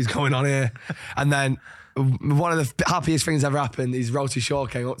fuck is going on here? And then one of the happiest things ever happened is Roti Shaw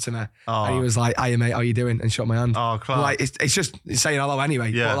came up to me and he was like, "Hiya mate, how you doing?" and shook my hand. Oh, class. Like it's just saying hello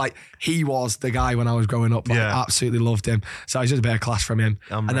anyway. Yeah. But like he was the guy when I was growing up. Like, absolutely loved him. So it's just a bit of class from him.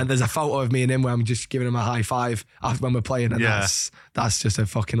 And then there's a photo of me and him where I'm just giving him a high five after when we're playing, and that's just a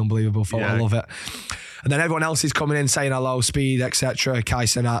fucking unbelievable photo. I love it. And then everyone else is coming in saying hello, Speed, etc. Kai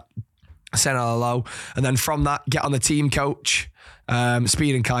Sinat saying hello, and then from that get on the team coach.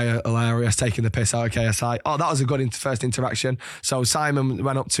 Speed and Kai are hilarious, taking the piss out of KSI. Oh, that was a good first interaction. So Simon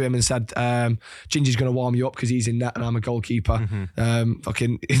went up to him and said, Ginger's going to warm you up because he's in net and I'm a goalkeeper.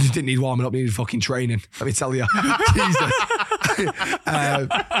 Fucking, he didn't need warming up, he needed fucking training, let me tell you. Jesus.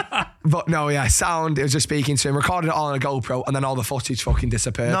 But no, sound, it was just speaking to him, recorded it all on a GoPro, and then all the footage fucking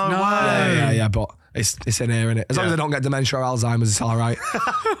disappeared. No way. Yeah, but it's in here, innit? As long as I don't get dementia or Alzheimer's, it's all right.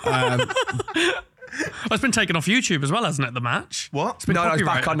 It's been taken off YouTube as well, hasn't it, the match? What? It's been No, it's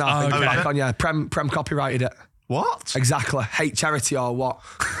back on now. It's back on, yeah. Prem copyrighted it. What? Exactly. Hate charity or what?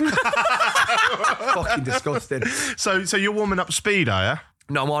 Fucking disgusting. So you're warming up Speed, are you?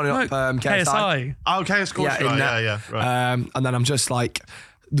 No, I'm warming up KSI. Oh, okay, of course. Yeah. Right. And then I'm just like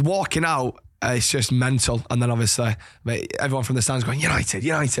walking out. It's just mental. And then obviously, mate, everyone from the stands going, United.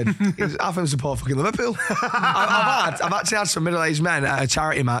 Half of them support fucking Liverpool. I've actually had some middle-aged men at a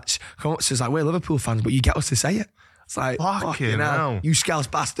charity match come up to us like, we're Liverpool fans, but you get us to say it. It's like, fucking hell. You Scouse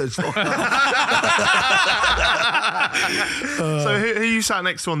bastards. So who you sat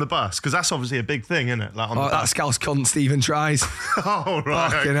next to on the bus? Because that's obviously a big thing, isn't it? Like on the that bus. Scouse cunt, Stephen Tries. Oh,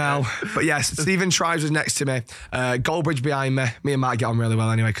 right. Fucking hell. But yes, Stephen Tries was next to me. Goldbridge behind me. Me and Matt get on really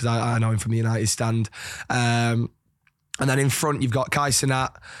well anyway because I know him from the United stand. And then in front, you've got Kai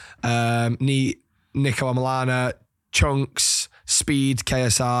Sinat, Nico Amalana, Chunks, Speed,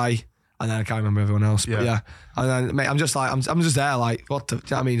 KSI. And then I can't remember everyone else, but yeah. And then, mate, I'm just there, like, what the, do you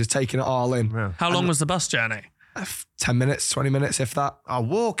know what I mean? Just taking it all in. Yeah. How long was the bus journey? 10 minutes, 20 minutes, if that. I'll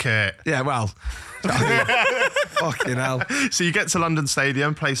walk it. Yeah, well. Fucking hell. So you get to London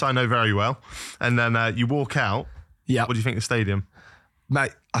Stadium, place I know very well, and then you walk out. Yeah. What do you think of the stadium?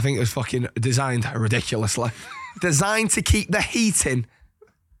 Mate, I think it was fucking designed ridiculously. Designed to keep the heat in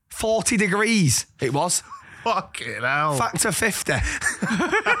 40 degrees, it was. Fucking hell. Factor 50.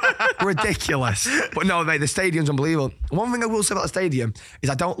 Ridiculous. But no, mate, the stadium's unbelievable. One thing I will say about the stadium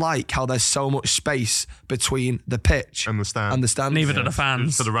is I don't like how there's so much space between the pitch and the stands. Neither do the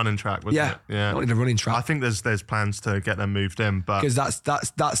fans. For the running track, wasn't it? Yeah. Not even a running track. I think there's plans to get them moved in, but because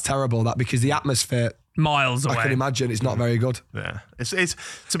that's terrible. Because the atmosphere miles away. I can imagine it's not very good. Yeah. It's to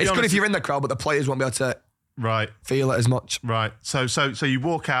be honest, good if you're in the crowd, but the players won't be able to feel it as much. Right. So you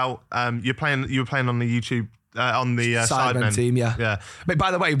walk out. You were playing on the YouTube on the Sidemen team. Yeah. But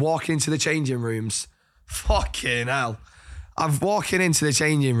by the way, walking into the changing rooms, fucking hell. I'm walking into the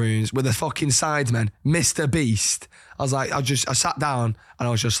changing rooms with a fucking Sidemen, Mr. Beast. I was like, I sat down and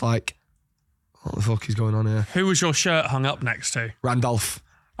I was just like, what the fuck is going on here? Who was your shirt hung up next to? Randolph.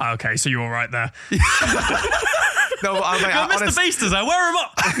 Oh, okay, so you're all right there. No, but Mr. Beast is there. Wear him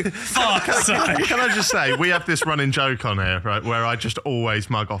up. Fuck's sake. Can I just say, we have this running joke on here, right, where I just always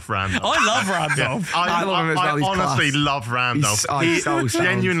mug off Randolph. I love Randolph. I love him as well. I honestly love Randolph. He so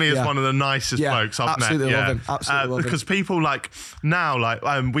genuinely is one of the nicest blokes I've met. Absolutely love him. Absolutely love him. Because people like now, like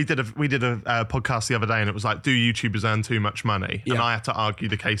we did a podcast the other day, and it was like, do YouTubers earn too much money? And I had to argue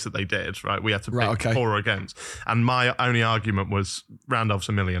the case that they did. Right, we had to pick for or against. And my only argument was Randolph's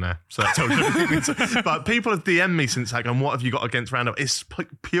a millionaire. So that tells you everything. But people have DM'd me since like, and what have you got against Randolph? It's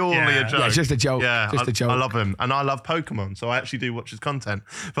purely a joke. Yeah, it's just a joke. Yeah, just a joke. I love him, and I love Pokemon, so I actually do watch his content.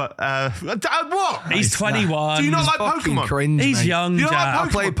 But what? He's 21. Do you not like Pokemon? Cringe, He's mate. young, You don't like Jack. I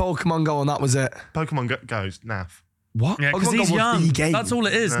played Pokemon Go and that was it. Pokemon goes naff. What? Yeah, because Pokemon he's Go was young. the game. That's all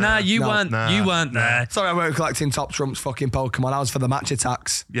it is. You weren't there. Sorry, I weren't collecting Top Trumps fucking Pokemon. I was for the match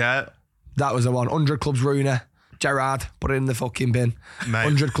attacks. Yeah. That was the one. 100 Clubs Runa. Gerard, put it in the fucking bin. Mate.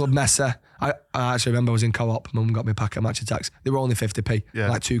 100 Club Messer. I actually remember I was in co-op. Mum got me a pack of match attacks. They were only 50p. Yeah.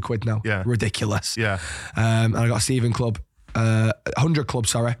 Like £2 now. Yeah. Ridiculous. Yeah. And I got a Stephen Club. 100 Club,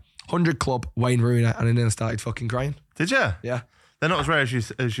 sorry. 100 Club, Wayne Rooney. And then I started fucking crying. Did you? Yeah. They're not as rare as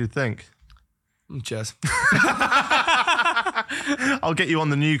you think. Cheers. I'll get you on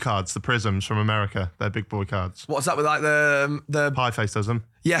the new cards, the Prisms from America. They're big boy cards. What's that with like the Pie Face does them.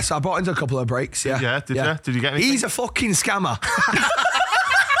 Yeah, so I bought into a couple of breaks, yeah. Yeah, did you? Did you get anything? He's a fucking scammer.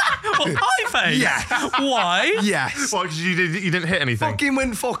 What, Pie Face? Yeah. Why? Yes. What, because you didn't hit anything? Fucking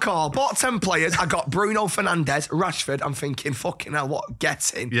win fuck all. Bought 10 players. I got Bruno Fernandes, Rashford. I'm thinking, fucking hell, what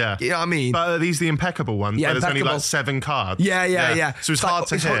getting? Yeah. You know what I mean? But are these the impeccable ones? Yeah, where there's only impeccable. like 7 cards? Yeah. So it's hard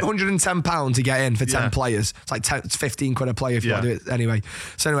to it's hit. £110 to get in for 10 players. It's like it's 15 quid a player if you want to do it anyway.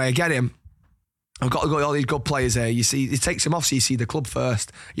 So anyway, I get him. I've got all these good players here. You see, it takes them off, so you see the club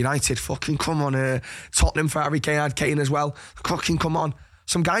first. United, fucking come on here. Tottenham for Harry Kane, had Kane as well. Fucking come on.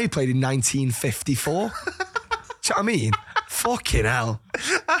 Some guy who played in 1954. Do you know what I mean? Fucking hell.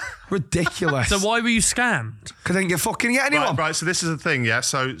 Ridiculous. So why were you scammed? Because I didn't get fucking get anyone. Right, so this is the thing, yeah.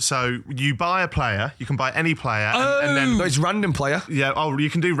 So you buy a player, you can buy any player, and then No, it's random player. yeah. You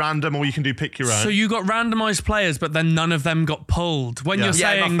can do random or you can do pick your own. So you got randomised players, but then none of them got pulled. When you're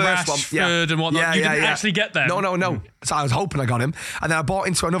saying my first Rashford and whatnot, you didn't actually get them. No. So I was hoping I got him. And then I bought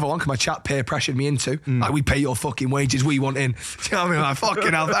into another one because my chat peer pressured me into. Like, we pay your fucking wages, we want in. Do you know what I mean? Like,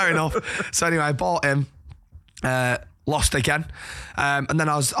 fucking hell, fair enough. So anyway, I bought him. Lost again. And then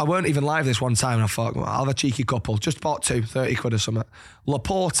I weren't even live this one time, and I thought, well, I'll have a cheeky couple. Just bought 30 quid or something.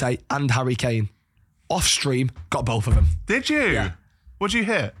 Laporte and Harry Kane. Off stream, got both of them. Did you? Yeah. What'd you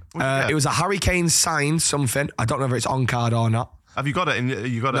hit? It was a Harry Kane signed something. I don't know if it's on card or not. Have you got it?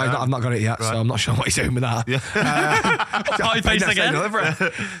 You got it? No, I've not got it yet, so I'm not sure what he's doing with that. Yeah. Pie face again?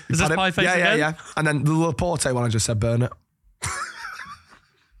 Is this pie face again? Yeah. And then the Laporte one, I just said burn it.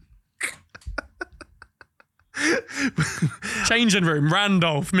 Changing room,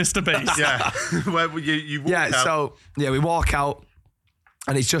 Randolph, Mr. Beast. Yeah. Where you walk out. So we walk out,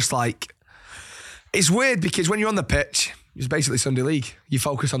 and it's just like, it's weird because when you're on the pitch, it's basically Sunday League. You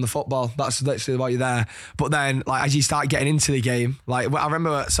focus on the football. That's literally why you're there. But then, like, as you start getting into the game, like, I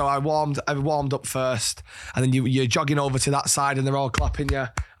remember, so I warmed up first, and then you're jogging over to that side, and they're all clapping you.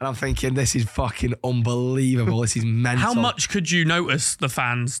 And I'm thinking, this is fucking unbelievable. This is mental. How much could you notice the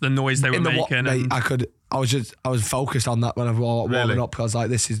fans, the noise they were making? I was focused on that when I was warming up, because like,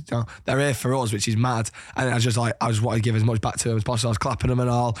 this is, they're here for us, which is mad. And I just wanted to give as much back to them as possible. I was clapping them and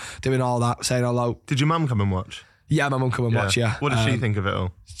all, doing all that, saying hello. Did your mum come and watch? Yeah, my mum come and watch, yeah. What did she think of it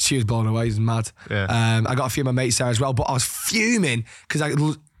all? She was blown away, it was mad. Yeah. I got a few of my mates there as well, but I was fuming because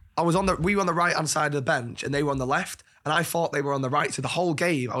we were on the right hand side of the bench and they were on the left, and I thought they were on the right. So the whole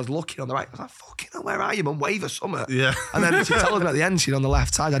game I was looking on the right. I was like, fucking hell, where are you, mum? Wave or something. Yeah. And then she told me at the end she's on the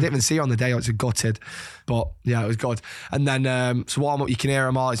left side. I didn't even see her on the day. I was gutted. But yeah, it was good. And then so warm up, you can hear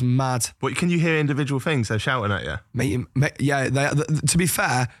them all. It's mad. But can you hear individual things they're shouting at you? Yeah, to be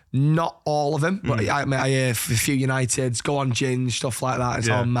fair, not all of them, but I hear a few Uniteds, go on Ginge, stuff like that. It's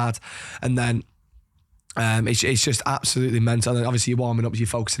all mad. And then it's just absolutely mental. And obviously you're warming up, you're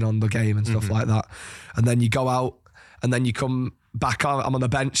focusing on the game and stuff like that. And then you go out, and then you come back on. I'm on the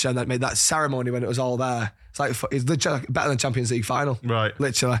bench, and made that ceremony when it was all there. It's like, it's literally better than Champions League final. Right.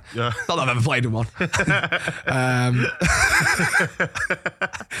 Literally. Yeah. Not that I've ever played in one.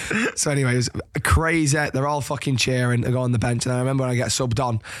 So anyway, it was crazy. They're all fucking cheering. They go on the bench, and I remember when I get subbed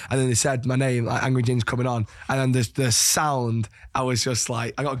on, and then they said my name, like Angry Ginge coming on, and then the sound, I was just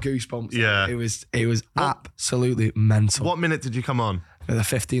like, I got goosebumps. Yeah. It was absolutely mental. What minute did you come on? The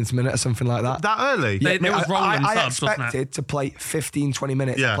 15th minute or something like that. That early? Yeah, it was rolling I subs, wasn't it? expected to play 15, 20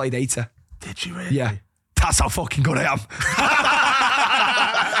 minutes. Yeah. I played 80. Did you really? Yeah. That's how fucking good I am.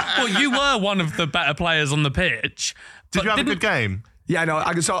 Well, you were one of the better players on the pitch. Did you have a good game? Yeah, no.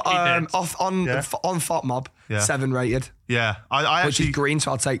 Off on FOTMob, 7 rated. Yeah. I which is green,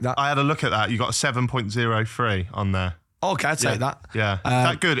 so I'll take that. I had a look at that. You got a 7.03 on there. Okay, I'll take that. Yeah.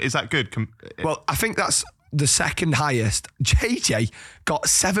 Is that good? Well, I think that's the second highest. JJ got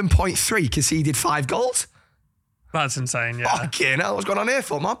 7.3 because he did 5 goals. That's insane, yeah. Fucking hell, what's going on here,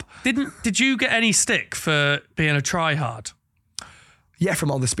 FOTMob? Did you get any stick for being a tryhard? Yeah,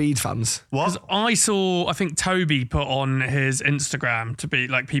 from all the Speed fans. What? Because I saw, I think Toby put on his Instagram to be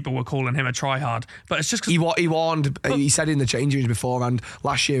like, people were calling him a tryhard, but it's just because he warned. He said in the change rooms beforehand.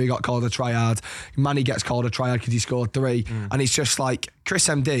 Last year he got called a tryhard. Manny gets called a tryhard because he scored 3, and it's just like Chris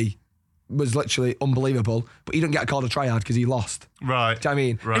MD was literally unbelievable, but he didn't get called a tryhard because he lost. Right. Do you know what I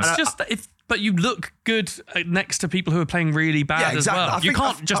mean? Right. It's just that but you look good next to people who are playing really bad as well. You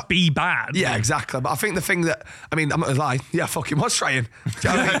can't just be bad. Yeah, exactly. But I think the thing that, I mean, I'm not going to lie, yeah, I fucking was trying. Do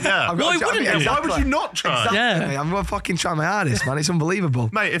you know what I mean? Yeah. Why wouldn't you? Why would you not try? Exactly. Yeah. I'm fucking trying my hardest, man. It's unbelievable.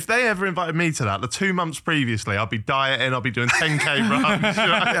 Mate, if they ever invited me to that, the 2 months previously, I'll be dieting, I'll be doing 10k runs,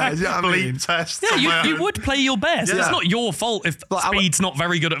 bleep tests. Yeah, you would play your best. Yeah. It's not your fault if Speed's not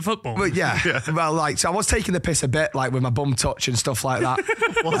very good at football. But yeah. Well, like, so I was taking the piss a bit, like with my bum touch and stuff like that.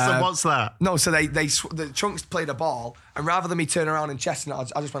 What's that? No, so the Chunks played a ball, and rather than me turn around and chesting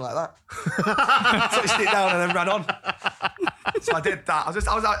it, I just went like that. Touched it down and then ran on. So I did that. I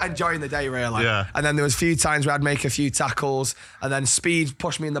was out enjoying the day, really. Yeah. And then there was a few times where I'd make a few tackles, and then Speed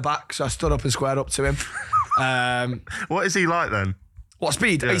pushed me in the back, so I stood up and squared up to him. What is he like then? What,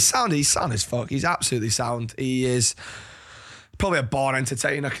 Speed? Yeah. He's sound as fuck. He's absolutely sound. He is probably a born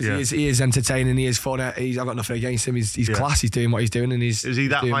entertainer because he is entertaining. He is funny. I've got nothing against him. He's class. He's doing what he's doing, and he's. Is he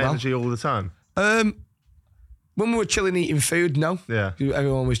that high well. energy all the time? When we were chilling eating food, no. Yeah.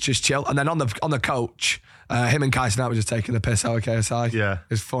 Everyone was just chill. And then on the coach, him and Kai Cenat were just taking the piss out of KSI. Yeah.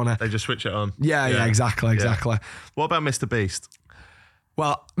 It's funny. They just switch it on. Yeah, exactly. What about Mr. Beast?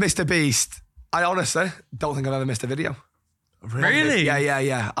 Well, Mr. Beast, I honestly don't think I've ever missed a video. Really?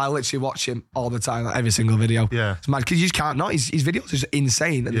 Yeah. I literally watch him all the time, like every single video. Yeah. It's mad because you just can't not. His videos are just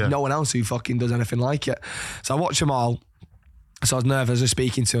insane and there's no one else who fucking does anything like it. So I watch them all. So I was nervous, just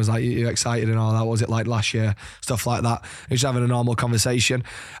speaking to him. I was like, you're excited and all that. What was it like last year? Stuff like that. He was having a normal conversation.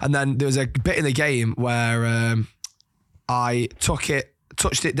 And then there was a bit in the game where I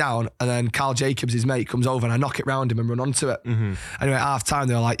touched it down, and then Carl Jacobs, his mate, comes over and I knock it round him and run onto it. Mm-hmm. Anyway, at half time,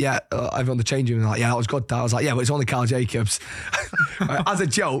 they were like, everyone the changing room, they're like, yeah, that was good. I was like, yeah, but it's only Carl Jacobs. As a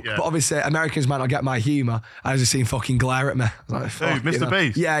joke, but obviously Americans might not get my humour. I was just seeing fucking glare at me. I was like, fuck, Mr.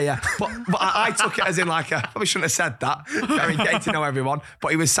 Beast? Yeah. But I took it as in like, probably shouldn't have said that. I mean, getting to know everyone. But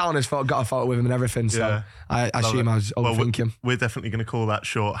he was sound as fuck, got a photo with him and everything. So I assume I was overthinking. We're definitely going to call that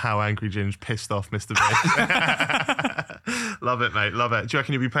short, How Angry Ginge Pissed Off Mr. Beast. Love it, mate. Love it. Do you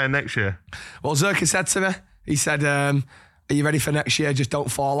reckon you'll be playing next year? Well, Zerka said to me, he said, are you ready for next year? Just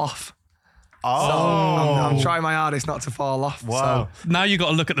don't fall off. Oh. So I'm trying my hardest not to fall off. Wow. So. Now you got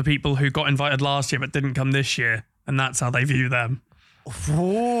to look at the people who got invited last year but didn't come this year, and that's how they view them.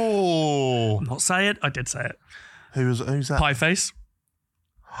 Oh. I'm not say it. I did say it. Who's that? Pie face.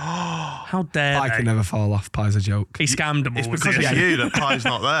 How dare I they? can never fall off. Pie's a joke. He scammed them all. It's because of you that Pie's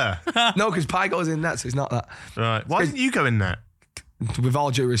not there. No, because Pie goes in net, so it's not that. Right. Why didn't you go in net? With all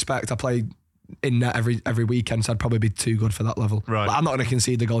due respect, I play in net every weekend, so I'd probably be too good for that level. Right. But I'm not going to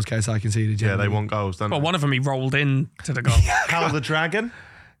concede the goals KSI conceded. Yeah, they want goals, don't Well, they? one of them he rolled in to the goal. Hal the Dragon?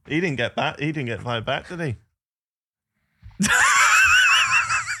 He didn't get back. He didn't get invited back, did he?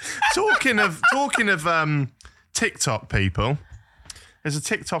 Talking of TikTok people, there's a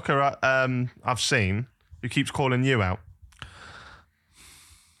TikToker I've seen who keeps calling you out.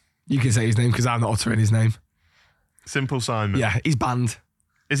 You can say his name because I'm not uttering his name. Simple Simon. Yeah, he's banned.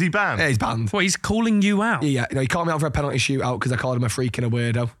 Is he banned? Yeah, he's banned. Well, he's calling you out. Yeah, he called me out for a penalty shootout because I called him a freak and a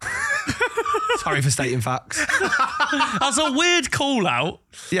weirdo. Sorry for stating facts. That's a weird call out.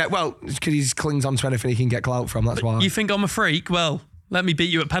 Yeah, well, because he clings on to anything he can get clout from, that's why. You think I'm a freak? Well, let me beat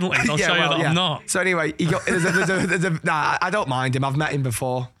you at penalties. I'll show you that I'm not. So anyway, nah, I don't mind him. I've met him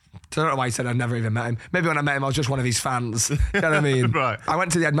before. So I don't know why he said I'd never even met him. Maybe when I met him, I was just one of his fans. You know what I mean? Right. I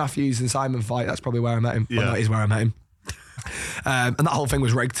went to the Ed Matthews and Simon fight. That's probably where I met him. Yeah. Well, that is where I met him. And that whole thing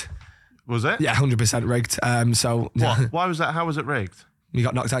was rigged. Was it? Yeah, 100% rigged. So What? Why was that? How was it rigged? he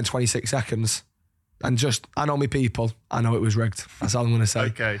got knocked out in 26 seconds. And just, I know me people, I know it was rigged. That's all I'm going to say.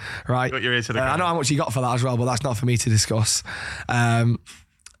 Okay. Right. Got your ear to the I ground. know how much he got for that as well, but that's not for me to discuss.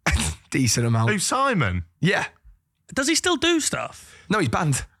 Decent amount. Who, Simon? Yeah. Does he still do stuff? No, he's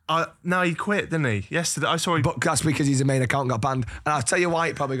banned. No, he quit, didn't he? Yesterday, I saw him. But that's because his main account got banned. And I'll tell you why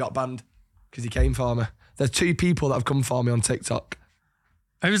it probably got banned. Because he came for me. There's two people that have come for me on TikTok.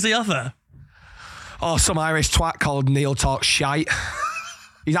 Who's the other? Oh, some Irish twat called Neil Talk Shite.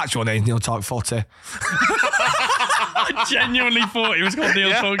 His actual name's Neil Talk Footy. I genuinely thought he was called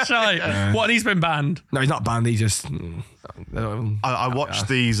Neil Talk Shite. Yeah. What, and he's been banned? No, he's not banned. He just... I watched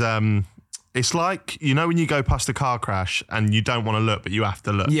these... it's like, you know when you go past a car crash and you don't want to look, but you have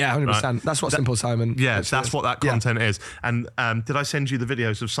to look. Yeah, 100%. Right? That's what Simple Simon... Yeah, that's what that content is. And did I send you the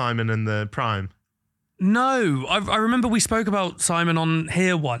videos of Simon and the Prime? No. I remember we spoke about Simon on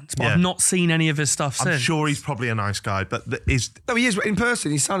here once, but I've not seen any of his stuff since. I'm sure he's probably a nice guy, but No, he is. In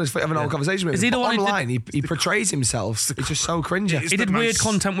person, he sounds like having a whole conversation with him. Is he the one online, he portrays himself. It's just so cringy. He did weird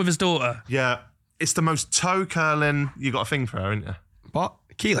content with his daughter. Yeah. It's the most toe curling. You got a thing for her, ain't you? What?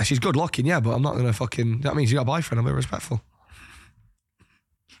 Keela, she's good looking, yeah, but I'm not going to fucking... That means you got a boyfriend. I'm a bit respectful.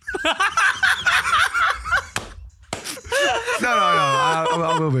 No.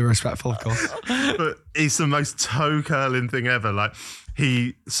 I will be respectful, of course. But it's the most toe curling thing ever. Like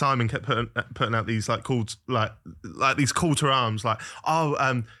Simon kept putting out these like these call to arms, like,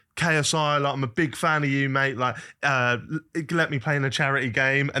 KSI, like, I'm a big fan of you, mate. Like, let me play in a charity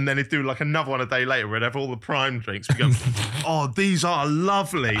game. And then he'd do like another one a day later where he'd have all the Prime drinks. We go, these are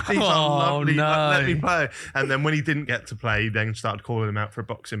lovely. These are lovely. No. Like, let me play. And then when he didn't get to play, he then started calling him out for a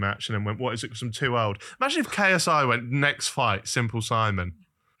boxing match and then went, what is it, because I'm too old. Imagine if KSI went, next fight, Simple Simon.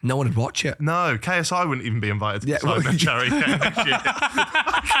 No one would watch it. No, KSI wouldn't even be invited to Simon charity game next year.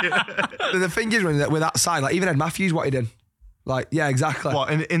 The thing is, with that side, like even Ed Matthews wanted in. Like, yeah, exactly.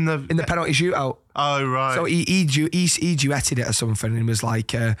 What, in the penalty shootout? Oh, right. So he duetted it or something and was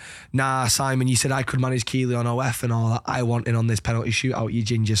like, nah, Simon, you said I could manage Keely on OF and all that. I want in on this penalty shootout, you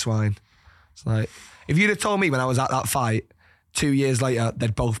ginger swine. It's like, if you'd have told me when I was at that fight 2 years later,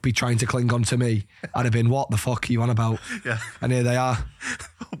 they'd both be trying to cling on to me. I'd have been, what the fuck are you on about? Yeah. And here they are.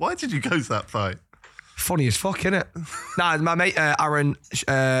 Why did you go to that fight? Funny as fuck, innit? Nah, my mate Aaron,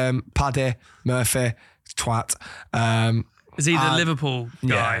 Paddy, Murphy, twat. Is he the Liverpool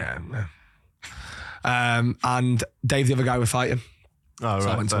guy? Yeah. And Dave, the other guy, were fighting. Oh, right. So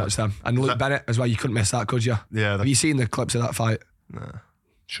I went to watch them. And Luke Bennett as well. You couldn't miss that, could you? Yeah. Have you seen the clips of that fight? No.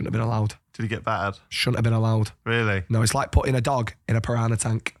 Shouldn't have been allowed. Did he get battered? Shouldn't have been allowed. Really? No, it's like putting a dog in a piranha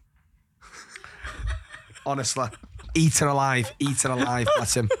tank. Honestly. Eaten alive,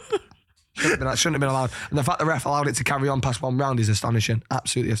 bless him. Shouldn't have been allowed. And the fact the ref allowed it to carry on past one round is astonishing.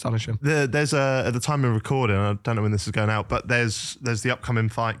 Absolutely astonishing. There's at the time of recording, I don't know when this is going out, but there's the upcoming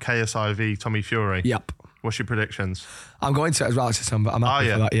fight, KSI v Tommy Fury. Yep. What's your predictions? I'm going to it as well, but I'm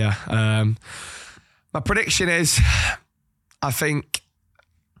happy for that, yeah. My prediction is, I think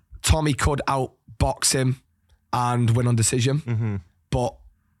Tommy could outbox him and win on decision, but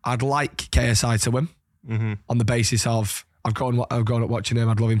I'd like KSI to win on the basis of I've grown up watching him.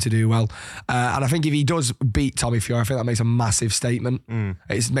 I'd love him to do well, and I think if he does beat Tommy Fury, I think that makes a massive statement.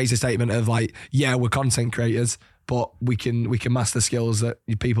 It makes a statement of like, yeah, we're content creators, but we can master skills that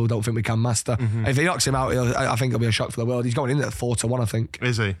people don't think we can master. If he knocks him out, I think it'll be a shock for the world. He's going in at 4-1, I think.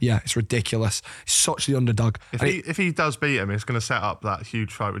 Is he? Yeah, it's ridiculous. He's such the underdog. If he does beat him, it's going to set up that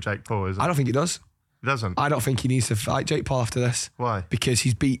huge fight with Jake Paul, isn't it? I don't think he does. He doesn't? I don't think he needs to fight Jake Paul after this. Why? Because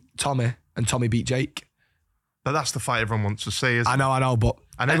he's beat Tommy and Tommy beat Jake. But that's the fight everyone wants to see, isn't it? I know, but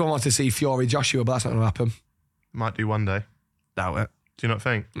everyone wants to see Fury Joshua, but that's not going to happen. Might do one day. Doubt it. Do you not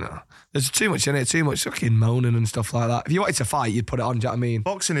think? No. There's too much in it, too much fucking moaning and stuff like that. If you wanted to fight, you'd put it on, do you know what I mean?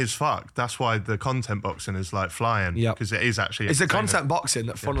 Boxing is fucked. That's why the content boxing is like flying. Yeah. Because it is actually... It's the content boxing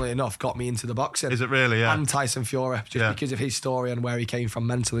that, funnily enough, got me into the boxing. Is it really? Yeah. And Tyson Fury, just because of his story and where he came from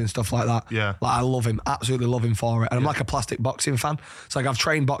mentally and stuff like that. Yeah. Like, I love him, absolutely love him for it. And I'm like a plastic boxing fan. It's like I've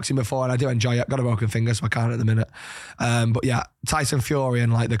trained boxing before and I do enjoy it. Got a broken finger, so I can't at the minute. But yeah, Tyson Fury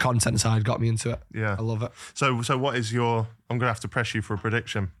and like the content side got me into it. Yeah. I love it. So what is your... I'm going to have to press you for a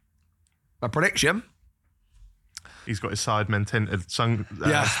prediction. My prediction? He's got his Sidemen tinted sun.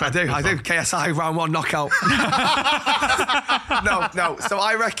 Yeah, I do. KSI round 1 knockout. No. So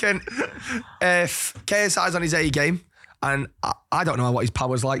I reckon if KSI's on his A game, and I don't know what his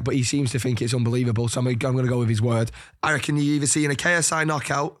power's like, but he seems to think it's unbelievable. So I'm going to go with his word. I reckon you either see in a KSI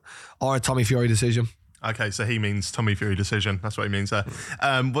knockout or a Tommy Fury decision. Okay, so he means Tommy Fury decision. That's what he means there.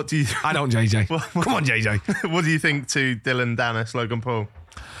 What do you... I don't, JJ. Come on, JJ. What do you think to Dylan Dennis, Logan Paul?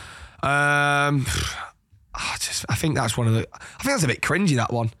 I think that's one of the... I think that's a bit cringy,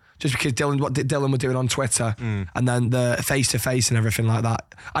 that one. Just because what Dylan was doing on Twitter and then the face-to-face and everything like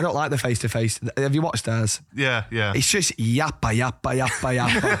that. I don't like the face-to-face. Have you watched theirs? Yeah. It's just yappa. Yeah.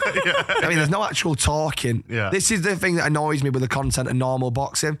 I mean, there's no actual talking. Yeah. This is the thing that annoys me with the content of normal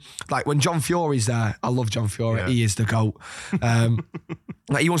boxing. Like when John Fury's there, I love John Fury. Yeah. He is the GOAT.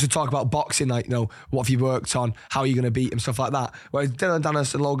 Like he wants to talk about boxing, like, you know, what have you worked on, how are you going to beat him, stuff like that. Whereas Dylan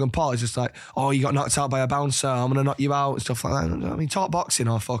Dennis and Logan Paul is just like, oh, you got knocked out by a bouncer, I'm going to knock you out and stuff like that. I mean, talk boxing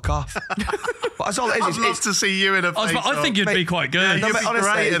or fuck off. But that's all it is. I'd love to see you in a face. I think you'd be quite good. Yeah,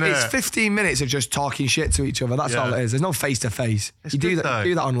 honestly, it's 15 minutes of just talking shit to each other. That's all it is. There's no face-to-face. You do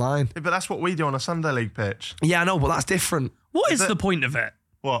that online. Yeah, but that's what we do on a Sunday League pitch. Yeah, I know, but that's different. What is the point of it?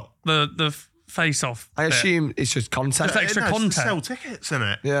 What? The face-off. I assume it's just content. Just extra content. To sell tickets, isn't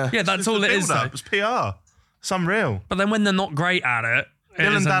it? Yeah. Yeah, that's all it is. It's PR. It's unreal. But then when they're not great at it,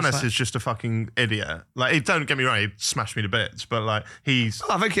 Dylan Dennis is just a fucking idiot. Like, don't get me wrong, he'd smash me to bits, but like, he's...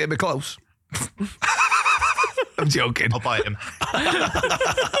 I think it'd be close. I'm joking. I'll bite him.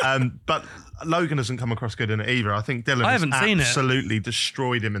 But Logan hasn't come across good in it either. I think Dylan has absolutely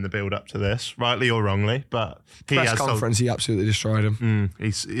destroyed him in the build-up to this, rightly or wrongly. But he Press conference, he absolutely destroyed him.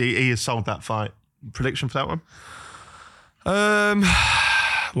 He has sold that fight. Prediction for that one?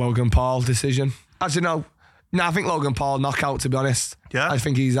 Logan Paul decision. Actually, no, I think Logan Paul knockout. To be honest, yeah, I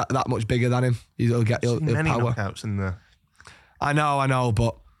think he's that much bigger than him. He'll many power. Knockouts in there. I know,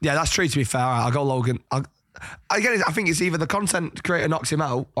 but yeah, that's true. To be fair, I'll go Logan. I think it's either the content creator knocks him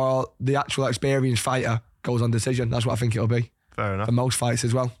out or the actual experienced fighter goes on decision. That's what I think it'll be. Fair enough. For most fights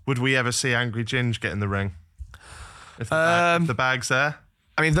as well. Would we ever see Angry Ginge get in the ring? If the bag's there?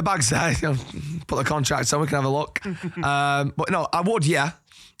 I mean, if the bag's there, you know, put the contract so we can have a look. But no, I would, yeah.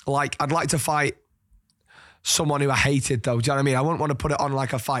 Like, I'd like to fight someone who I hated, though. Do you know what I mean? I wouldn't want to put it on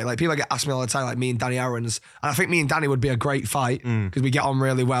like a fight. Like, people get asked me all the time, like me and Danny Aaron's. And I think me and Danny would be a great fight because we get on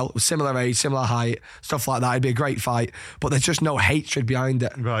really well. Similar age, similar height, stuff like that. It'd be a great fight. But there's just no hatred behind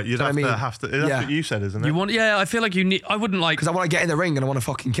it. Right, you'd have to. That's what you said, isn't it? I feel like you need. I wouldn't like. Because I want to get in the ring and I want to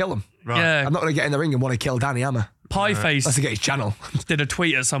fucking kill him. Right. Yeah. I'm not going to get in the ring and want to kill Danny, am I? Pie Face Let's get his channel. did a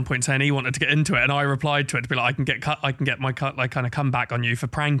tweet at some point saying he wanted to get into it, and I replied to it to be like, I can get my kind of comeback on you for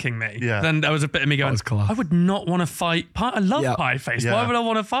pranking me. Yeah. Then there was a bit of me going, I would not want to fight. I love Pie Face. Yeah. Why would I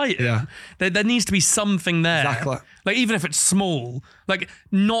want to fight him? Yeah. There needs to be something there. Exactly. Like even if it's small, like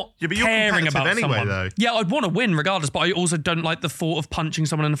not Yeah, but you're caring competitive about anyway, someone. though. Yeah, I'd want to win regardless, but I also don't like the thought of punching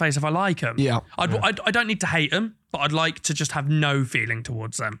someone in the face if I like them. Yeah. I don't need to hate them, but I'd like to just have no feeling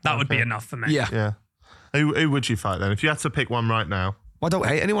towards them. That would be enough for me. Yeah. Yeah. Who would you fight then? If you had to pick one right now. Well, I don't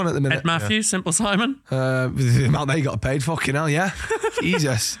hate anyone at the minute. Ed Matthews, Simple Simon. With the amount they got paid, fucking hell, yeah.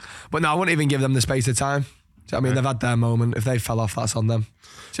 Jesus. But no, I wouldn't even give them the space of time. Do you know what I mean? They've had their moment. If they fell off, that's on them.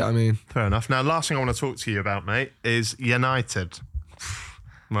 Do you know what I mean? Fair enough. Now, last thing I want to talk to you about, mate, is United.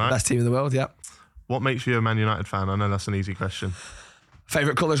 Right? Best team in the world, yeah. What makes you a Man United fan? I know that's an easy question.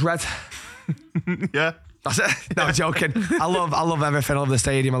 Favourite colour's red. Yeah? That's it. No, I'm joking. I love everything. I love the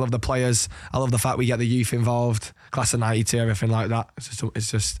stadium. I love the players. I love the fact we get the youth involved. Class of 92, everything like that.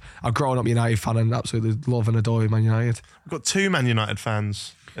 It's just I've grown up United fan and absolutely love and adore Man United. We've got two Man United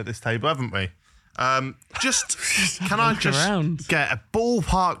fans at this table, haven't we? Can I just get a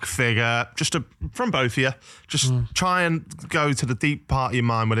ballpark figure from both of you? Just try and go to the deep part of your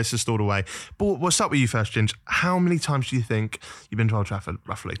mind where this is stored away. But we'll start with you first, Ginge. How many times do you think you've been to Old Trafford,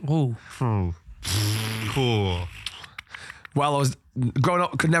 roughly? Oh. Cool. Well, I was growing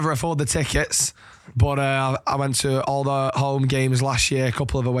up, could never afford the tickets, but I went to all the home games last year, a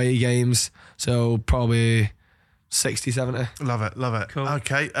couple of away games, so probably 60, 70. Love it. Cool.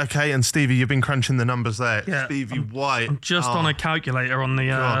 Okay. And Stevie, you've been crunching the numbers there. Yeah, Stevie White. I'm just on a calculator on the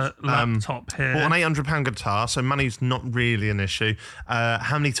laptop here. Bought an £800 guitar, so money's not really an issue.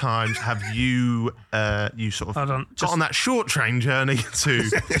 How many times have you sort of got on that short train journey to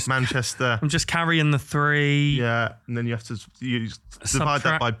Manchester? I'm just carrying the 3. Yeah, and then you have to divide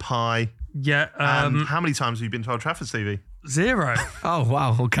that by pi. Yeah. How many times have you been to Old Trafford, Stevie? 0. Oh,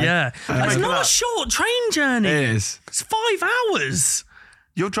 wow, okay. Yeah. It's not a short train journey. It is. It's 5 hours.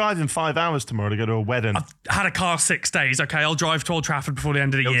 You're driving 5 hours tomorrow to go to a wedding. I've had a car 6 days. Okay, I'll drive to Old Trafford before the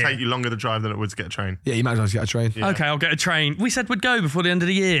end of the year. It'll take you longer to drive than it would to get a train. Yeah, you might as well get a train. Yeah. Okay, I'll get a train. We said we'd go before the end of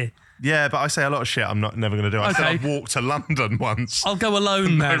the year. Yeah, but I say a lot of shit I'm never going to do. I said I've walked to London once. I'll go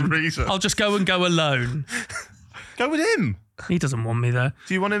alone no then. reason. I'll just go alone. Go with him. He doesn't want me there.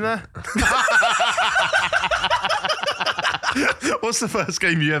 Do you want him there? What's the first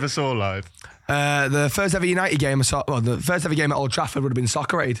game you ever saw live? The first ever United game I saw, the first ever game at Old Trafford would have been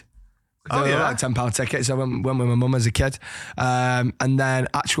Soccer Aid. Oh, yeah. Like £10 tickets. I went with my mum as a kid. And then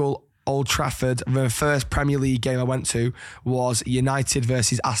actual Old Trafford, the first Premier League game I went to was United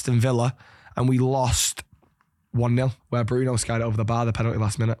versus Aston Villa, and we lost 1-0, where Bruno skied it over the bar, the penalty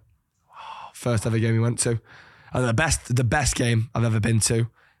last minute. First ever game we went to. And the best game I've ever been to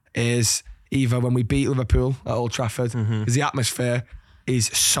is either when we beat Liverpool at Old Trafford, because the atmosphere is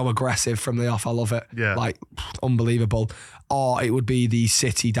so aggressive from the off. I love it. Yeah. Like, unbelievable. Or it would be the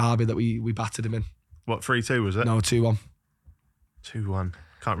City derby that we battered him in. What, 3-2 was it? No, 2-1. 2-1.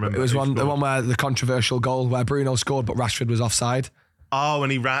 Can't remember. It was the one where the controversial goal where Bruno scored but Rashford was offside. Oh,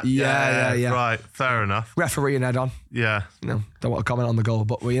 and he ran. Yeah. Right, fair enough. Referee and head on. Yeah. Don't want to comment on the goal,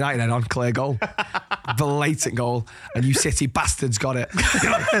 but we're United head on, clear goal. Blatant goal. And you City bastards got it.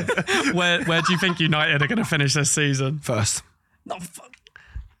 Where do you think United are going to finish this season? First. No,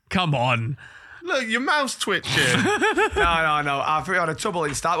 come on. Look, your mouth's twitching. No. I think we had a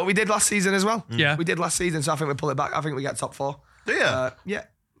troubling start, but we did last season as well. Yeah. We did last season, so I think we pull it back. I think we get top 4. Do you? Yeah.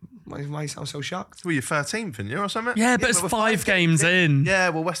 Why you sound so shocked? Were you 13th, didn't you, or something? Yeah, but it's 5 games in. Yeah,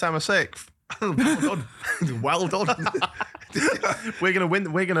 well, West Ham are 6th. Well done. We're gonna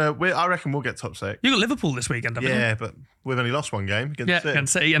win. I reckon we'll get top 6. You got Liverpool this weekend, haven't you? Yeah, but we've only lost 1 game against City.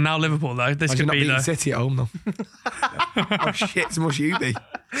 Against City, and now Liverpool though. This could not be beating the City at home though. How shit must you be?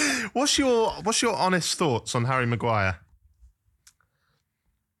 What's your honest thoughts on Harry Maguire?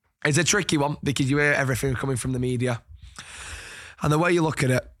 It's a tricky one because you hear everything coming from the media, and the way you look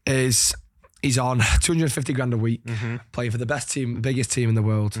at it is he's on 250 grand a week, playing for the best team, the biggest team in the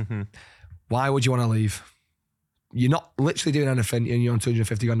world. Why would you want to leave? You're not literally doing anything and you're on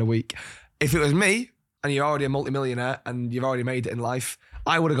 250 grand a week. If it was me and you're already a multimillionaire and you've already made it in life,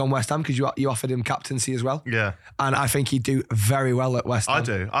 I would have gone West Ham because you offered him captaincy as well. Yeah. And I think he'd do very well at West Ham. I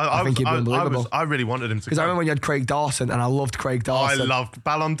do. I think he'd be unbelievable. I really wanted him to. Because I remember when you had Craig Dawson, and I loved Craig Dawson. I loved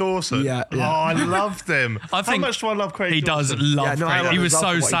Ballon Dawson. Yeah. Oh, I loved him. How much do I love Craig He Dawson? does love Craig. He was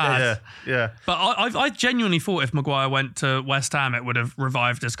so sad. Yeah. But I genuinely thought if Maguire went to West Ham, it would have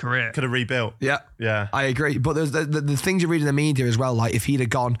revived his career. Could have rebuilt. Yeah. I agree. But there's the things you read in the media as well, like if he'd have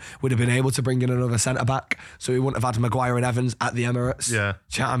gone, would have been able to bring in another centre-back, so he wouldn't have had Maguire and Evans at the Emirates. Yeah. Yeah.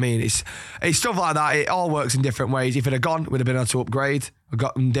 Do you know what I mean? It's stuff like that. It all works in different ways. If it had gone, we'd have been able to upgrade. We've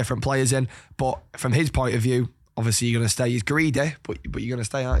got different players in. But from his point of view, obviously you're going to stay. He's greedy, but you're going to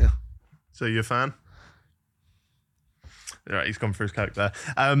stay, aren't you? So you're a fan? All right, he's gone for his Coke there.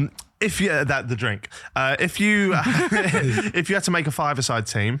 The drink. If you had to make a five-a-side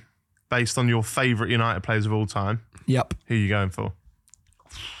team based on your favourite United players of all time, Yep. who are you going for?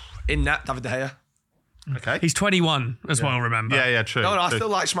 In net, David De Gea. Okay. He's 21 as well, remember? Yeah, true. No, I true. still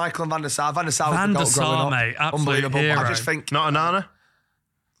like Schmeichel and Van der Sar. Van der Sar was Van the der goat growing Sar, up. mate, absolute Unbelievable. But I hero. just think, Not Onana?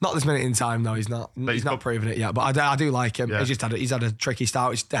 not this minute in time, no, he's not. He's not proven it yet, but I do like him. Yeah. He's had a tricky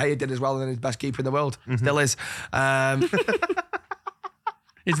start, which De Gea did as well, and then he's best keeper in the world. Still is.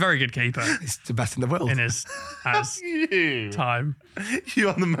 He's a very good keeper He's the best in the world. in his time. You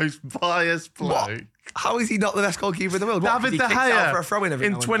are the most biased bloke. What? How is he not the best goalkeeper in the world? David De Gea for a throw-in every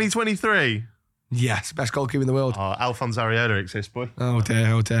in now and then? 2023. Yes, best goalkeeper in the world. Oh, Alphonse Areola exists, boy. Oh dear.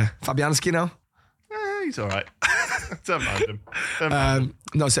 Fabianski now? He's all right. Don't mind him. Don't mind him.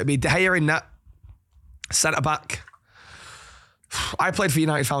 No, so it'd be De Gea in net, centre back. I played for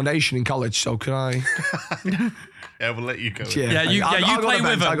United Foundation in college, so could I? Yeah, we'll let you go. Yeah, you I'll go play on the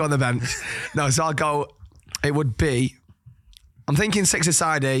with bench, him. I'll go on the bench. No, so I'll go. It would be. I'm thinking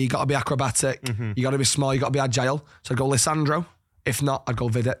six-a-side here. You got to be acrobatic. You got to be small. You got to be agile. So I'd go Lisandro. If not, I'd go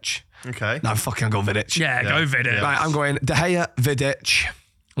Vidic. Okay. No, fucking, I'll go Vidic. Yeah, go Vidic. Yeah. Right, I'm going De Gea, Vidic.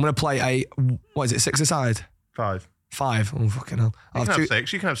 I'm going to play what is it, six-a-side? 5. 5. Oh, fucking hell. You can have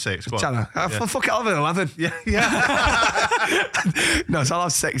 6. You can have 6. Go on. Chana. Fuck it, I'll have 11. Yeah. No, so I'll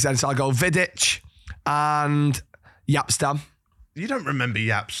have 6 then. So I'll go Vidic and Yapstam. You don't remember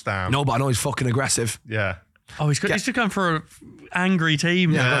Yapstam. No, but I know he's fucking aggressive. Yeah. Oh, he's just going for an angry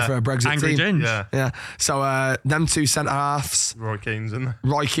team. Yeah, going for a Brexit Angry team. Ginge. Yeah. Yeah. So them two centre halves. Roy Keane's in there.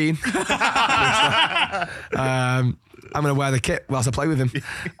 Roy Keane. I'm going to wear the kit whilst I play with him.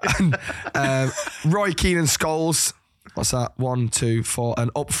 And, Roy Keane and Scholes. What's that? 1, 2, 4. And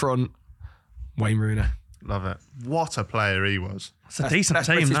up front, Wayne Rooney. Love it. What a player he was. It's a decent Best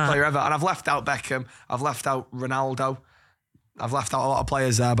team, British that. player ever. And I've left out Beckham. I've left out Ronaldo. I've left out a lot of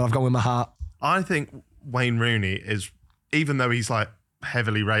players there, but I've gone with my heart. I think Wayne Rooney is, even though he's like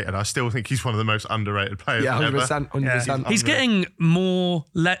heavily rated, I still think he's one of the most underrated players Yeah, ever. 100%. 100%. He's getting more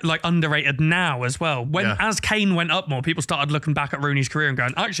underrated now as well. As Kane went up more, people started looking back at Rooney's career and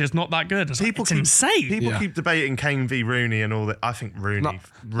going, actually, it's not that good. It's insane. People keep debating Kane v Rooney and all that. I think Rooney.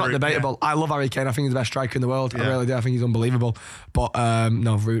 Not debatable. Yeah. I love Harry Kane. I think he's the best striker in the world. I really do. I think he's unbelievable. But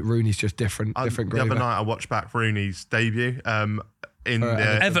no, Rooney's just different. Different The other night I watched back Rooney's debut. In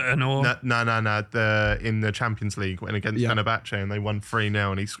Everton or in the Champions League when against Fenerbahce, and they won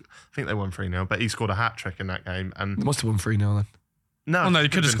 3-0, and I think they won 3-0, but he scored a hat trick in that game, and they must have won 3-0 then. No, he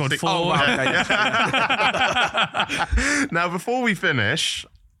could have scored 4. Oh, wow, okay. Now, before we finish,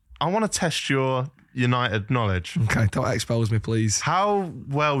 I want to test your United knowledge. Okay, don't expose me, please. How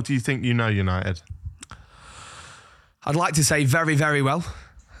well do you think you know United? I'd like to say very, very well.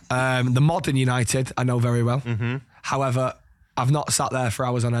 The modern United, I know very well. Mm-hmm. However, I've not sat there for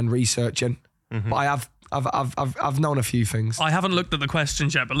hours on end researching, but I've known a few things. I haven't looked at the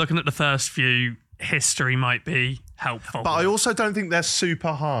questions yet, but looking at the first few, history might be helpful. But I also don't think they're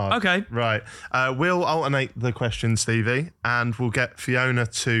super hard. Okay. Right. We'll alternate the questions, Stevie, and we'll get Fiona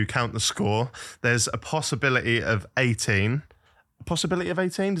to count the score. There's a possibility of 18. Possibility of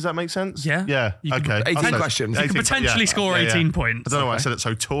 18? Does that make sense? Yeah. Yeah. Okay. 18 questions. You could potentially score 18 points. I don't know why I said it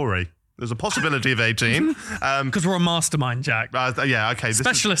so Tory. There's a possibility of 18. Because we're a mastermind, Jack. Yeah, okay.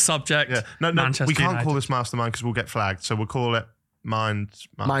 Specialist subject. Yeah. No, Manchester we can't United. call this mastermind because we'll get flagged. So we'll call it Mind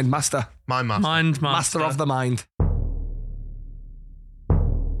Master. Master. Mind Master of the mind.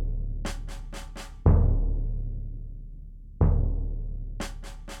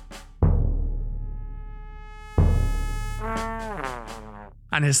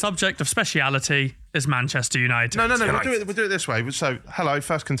 And his subject of speciality is Manchester United. No. We'll do it this way. So, hello,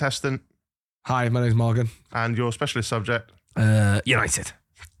 first contestant. Hi, my name's Morgan. And your specialist subject? United.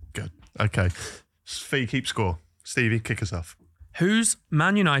 Good. Okay. Fee, keep score. Stevie, kick us off. Who's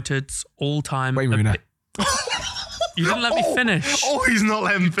Man United's all-time... Wayne Rooney. You didn't let me finish. Oh, he's not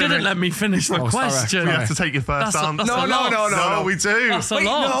letting me finish. Didn't let me finish the question. We have to take your first answer. No, we do. That's a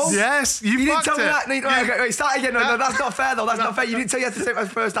loss. no. Yes, You didn't tell me that. it. Wait, start again. No, that's not fair though. That's not fair. You didn't tell you had to take my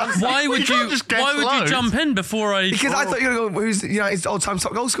first answer. Why would can't you? just guess Why would you loads. jump in before I? Because I thought you were going to go, who's United's all-time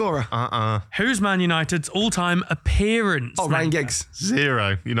top goal scorer? Who's Man United's all-time appearance? Oh, Ryan Giggs.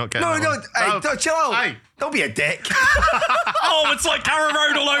 0. You're not getting that one. Hey, don't, chill out. Hey. Don't be a dick. Oh, it's like Carrow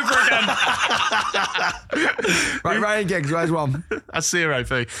Road all over again. Right, Ryan Giggs, where's one? That's 0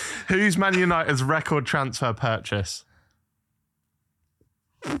 fee. Who's Man United's record transfer purchase?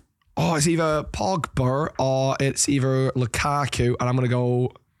 Oh, it's either Pogba or it's either Lukaku, and I'm going to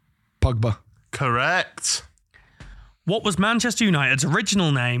go Pogba. Correct. What was Manchester United's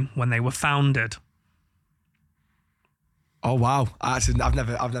original name when they were founded? Oh wow! I've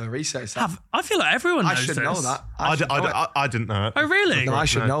never researched that. I feel like everyone knows I should this. know that. I didn't know it. Oh really? No, I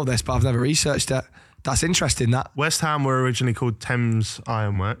should know this, but I've never researched it. That's interesting. That West Ham were originally called Thames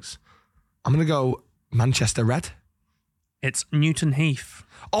Ironworks. I'm gonna go Manchester Red. It's Newton Heath.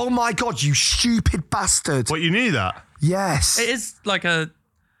 Oh my God! You stupid bastard! What, you knew that? Yes. It is like a.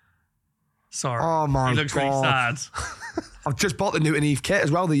 Sorry. Oh my He looks really God. sad. I've just bought the Newton Heath kit as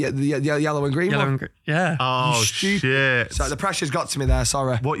well. The yellow and green Yellow one. and green. Yeah. Oh, shit. So the pressure's got to me there.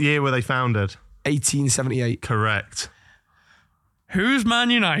 Sorry. What year were they founded? 1878. Correct. Who's Man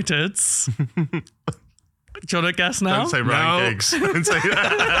United's? Do you want to guess now? Don't say Ryan Giggs. Don't say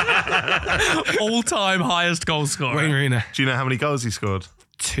that. All-time highest goal scorer. Wayne Rooney. Do you know how many goals he scored?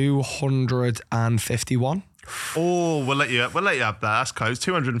 251. Oh, we'll let you have that. That's close.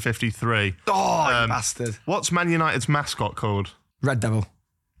 253. Oh, you bastard. What's Man United's mascot called? Red Devil.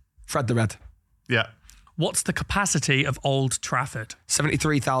 Fred the Red. Yeah. What's the capacity of Old Trafford?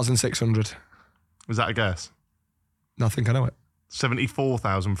 73,600. Was that a guess? No, I think I know it.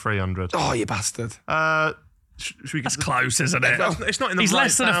 74,300. Oh, you bastard. Should we That's close, isn't it? It's not in the He's right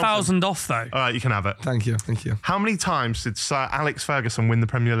less than 1,000 off, though. All right, you can have it. Thank you. How many times did Sir Alex Ferguson win the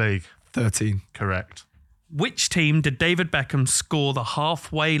Premier League? 13. Correct. Which team did David Beckham score the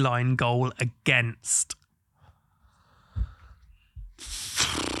halfway line goal against?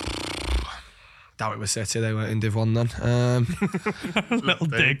 Doubt it was City. They weren't in Div 1 then. Little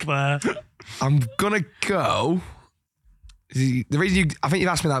dig there. I'm going to go... The reason I think you've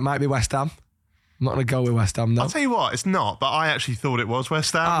asked me that might be West Ham. I'm not going to go with West Ham, though. I'll tell you what, it's not, but I actually thought it was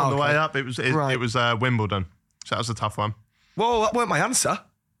West Ham on the way up. It was Wimbledon. So that was a tough one. Whoa, that weren't my answer.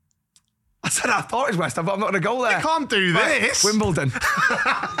 I said I thought it was West Ham, but I'm not going to go there. You can't do this. Wimbledon.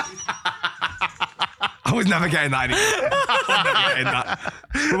 I was never getting that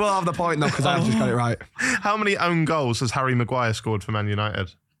anymore. We will have the point, though, because I've just got it right. How many own goals has Harry Maguire scored for Man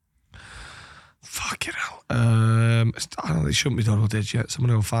United? Fucking hell. I don't know, it shouldn't be double digits. I'm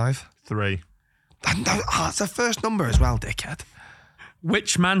going to go 5. 3. It's the first number as well, dickhead.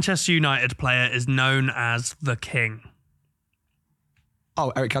 Which Manchester United player is known as the King?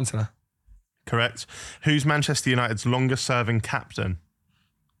 Oh, Eric Cantona. Correct. Who's Manchester United's longest serving captain?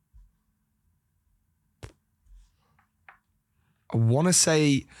 I want to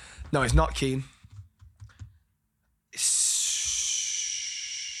say... No, it's not Keane.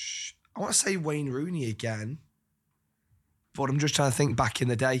 I want to say Wayne Rooney again. But I'm just trying to think back in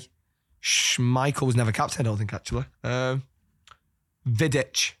the day. Schmeichel was never captain, I don't think, actually.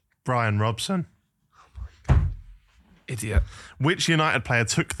 Vidic. Brian Robson. Idiot. Which United player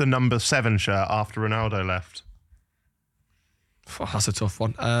took the number 7 shirt after Ronaldo left? Oh, that's a tough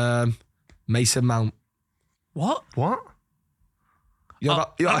one. Mason Mount. What? You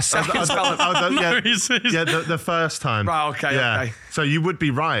got a second spell. The first time. Right, okay. So you would be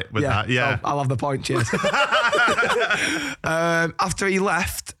right with that, yeah. So I'll have the point, cheers. After he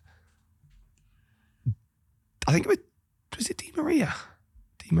left, I think was it Di Maria?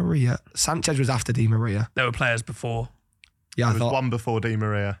 Di Maria. Sanchez was after Di Maria. There were players before. Yeah, There was one before Di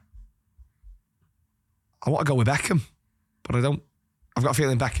Maria. I want to go with Beckham, but I don't. I've got a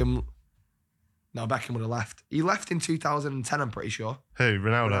feeling Beckham would have left. He left in 2010, I'm pretty sure. Who?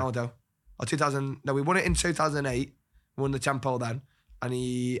 Ronaldo? Or 2000. No, we won it in 2008. We won the Champo then. And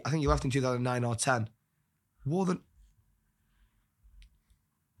I think he left in 2009 or 10. More than...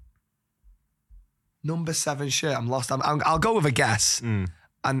 Number 7 shirt. I'm lost. I'll go with a guess. And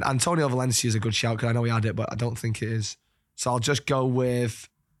Antonio Valencia is a good shout because I know he had it, but I don't think it is. So I'll just go with...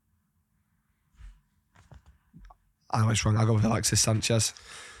 I know it's wrong. I'll go with Alexis Sanchez.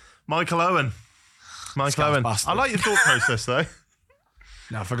 Michael Owen. Bastard. I like your thought process, though.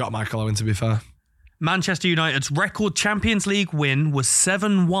 No, I forgot Michael Owen, to be fair. Manchester United's record Champions League win was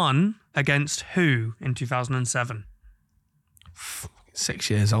 7-1 against who in 2007? 6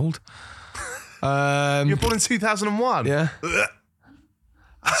 years old. You were born in 2001? Yeah.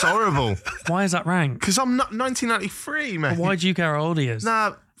 That's horrible. Why is that ranked? Because I'm not 1993, mate. Why do you care how old he is?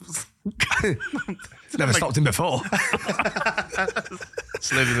 Nah. It's never stopped him before.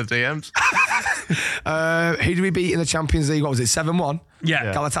 Slid in the DMs. Who did we beat in the Champions League? What was it, 7-1?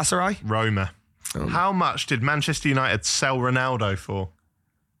 Yeah. Galatasaray? Roma. How much did Manchester United sell Ronaldo for?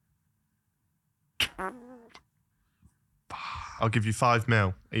 I'll give you 5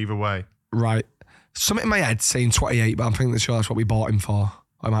 mil either way. Right. Something in my head saying 28, but I'm pretty sure that's what we bought him for.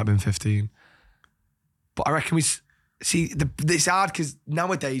 Or it might have been 15. But I reckon See, it's hard because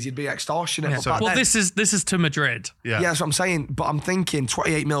nowadays you'd be extortionate. Yeah. Well, this is to Madrid. Yeah, that's what I'm saying. But I'm thinking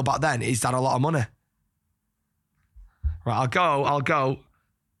 28 mil back then, is that a lot of money? Right, I'll go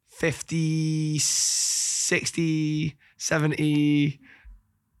 50, 60, 70,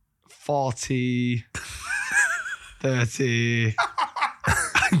 40, 30.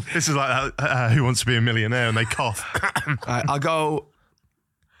 This is like Who Wants to Be a Millionaire and they cough. Right, I'll go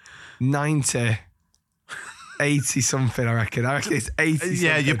 90, 80 something, I reckon. I reckon it's 80 something.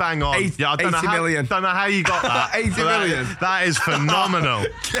 Yeah, you bang on. 80 I don't know how you got that. 80 million. That is phenomenal.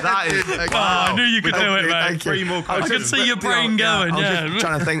 That is. I knew you could do it, mate. Three more questions. I can see your brain going, I was just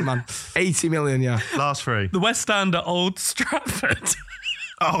trying to think, man. 80 million, yeah. Last three. The West Stand at Old Trafford.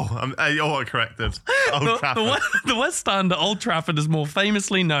 You're corrected. Old Trafford. The West Stand at Old Trafford is more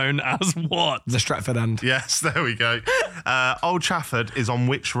famously known as what? The Stretford End. Yes, there we go. Old Trafford is on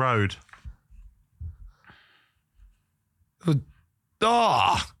which road?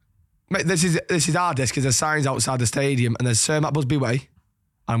 Oh, mate, this is hardest because there's signs outside the stadium and there's Sir Matt Busby Way.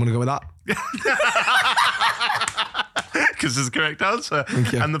 I'm going to go with that. Because it's the correct answer.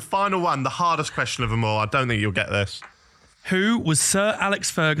 Thank you. And the final one, the hardest question of them all. I don't think you'll get this. Who was Sir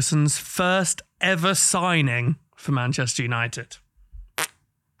Alex Ferguson's first ever signing for Manchester United?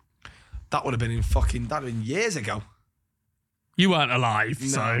 That would have been that'd have been years ago. You weren't alive,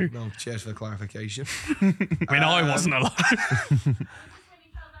 so. No, cheers for the clarification. I mean, I wasn't alive.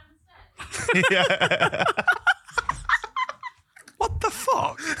 Yeah. What the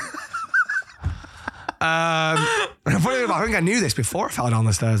fuck? I think I knew this before I fell down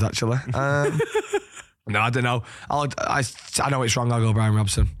the stairs, actually. No, I don't know. I know it's wrong. I'll go Brian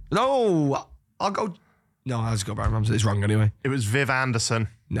Robson. No, I'll just go Brian Robson. It's wrong anyway. It was Viv Anderson.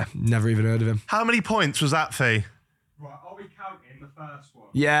 No, never even heard of him. How many points was that, Fee? Right, are we counting the first one?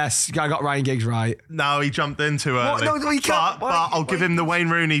 Yes, I got Ryan Giggs right. No, he jumped in too early. No, you can't. But I'll give him the Wayne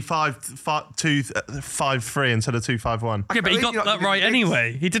Rooney 5-2-5-3 instead of 2-5-1. Okay, but he got that right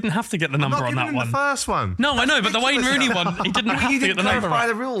anyway. He didn't have to get the number on that one. The first one. No, I know, but the Wayne Rooney one, he didn't have to get the number right. You didn't clarify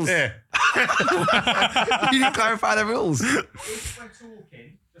the rules. Yeah. You didn't clarify the rules. If we're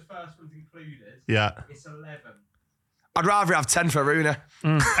talking, the first one's included. Yeah. It's 11. I'd rather have 10 for Rooney.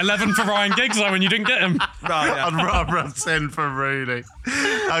 11 for Ryan Giggs, though, when you didn't get him. Right, yeah. I'd rather have 10 for Rooney.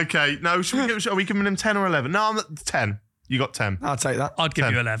 Okay, no, are we giving him 10 or 11? No, I'm at 10. You got 10. I'll take that. I'd give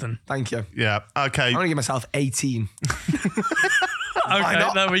 10. you 11. Thank you. Yeah, okay. I'm going to give myself 18.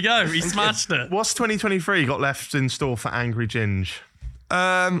 Okay, there we go. He smashed it. What's 2023 got left in store for Angry Ginge?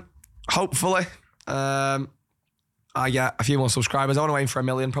 Hopefully. I get a few more subscribers. I want to aim for 1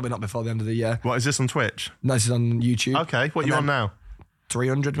 million, probably not before the end of the year. What, is this on Twitch? No, this is on YouTube. Okay, what are you on now?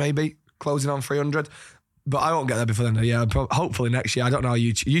 300 maybe, closing on 300. But I won't get there before the end of the year. Hopefully next year. I don't know how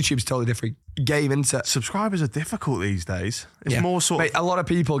YouTube's a totally different game, isn't it? Subscribers are difficult these days. It's more sort mate, a lot of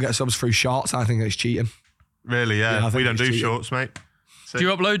people get subs through shorts. I think it's cheating. Really, yeah. We don't do cheating. Shorts, mate. Do you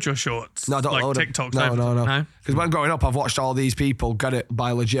upload your shorts? No, I don't like upload TikToks? them. No. Because when growing up, I've watched all these people get it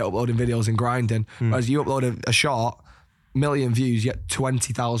by legit uploading videos and grinding. Whereas you upload a short, 1 million views, you get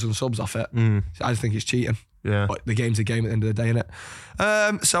 20,000 subs off it. So I just think it's cheating. Yeah. But the game's a game at the end of the day, innit?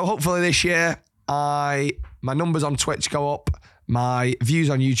 So hopefully this year, my numbers on Twitch go up, my views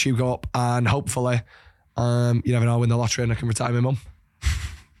on YouTube go up, and hopefully, you never know, I win the lottery and I can retire my mum.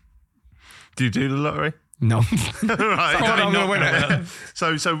 Do you do the lottery? No. Right. I'm going to win it.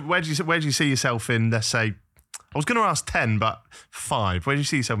 So where do you see yourself in, let's say, I was going to ask 10, but 5. Where do you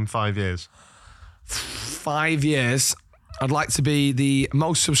see yourself in 5 years? 5 years, I'd like to be the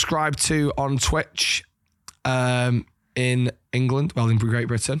most subscribed to on Twitch in England, well, in Great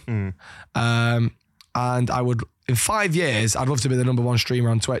Britain. And I would, in 5 years, I'd love to be the number 1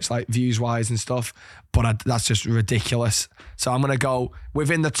 streamer on Twitch, like views-wise and stuff, but that's just ridiculous. So I'm going to go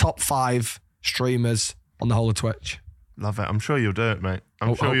within the top 5 streamers on the whole of Twitch. Love it. I'm sure you'll do it, mate.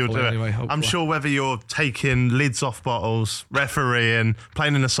 I'm sure you'll do it. Anyway, I'm sure whether you're taking lids off bottles, refereeing,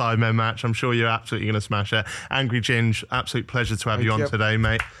 playing in a Sidemen match, I'm sure you're absolutely going to smash it. Angry Ginge, absolute pleasure to have you on today,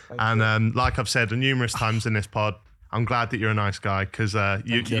 mate. And like I've said numerous times in this pod, I'm glad that you're a nice guy because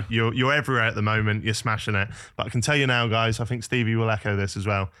you're everywhere at the moment. You're smashing it. But I can tell you now, guys, I think Stevie will echo this as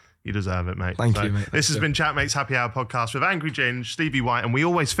well. You deserve it, mate. Thank you, mate. This has been Chat Mates Happy Hour podcast with Angry Ginge, Stevie White, and we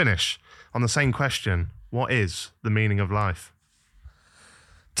always finish on the same question. What is the meaning of life?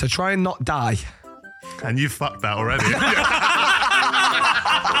 To try and not die. And you fucked that already.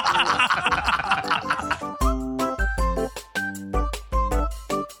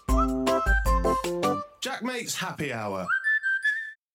 Jack Mates Happy Hour.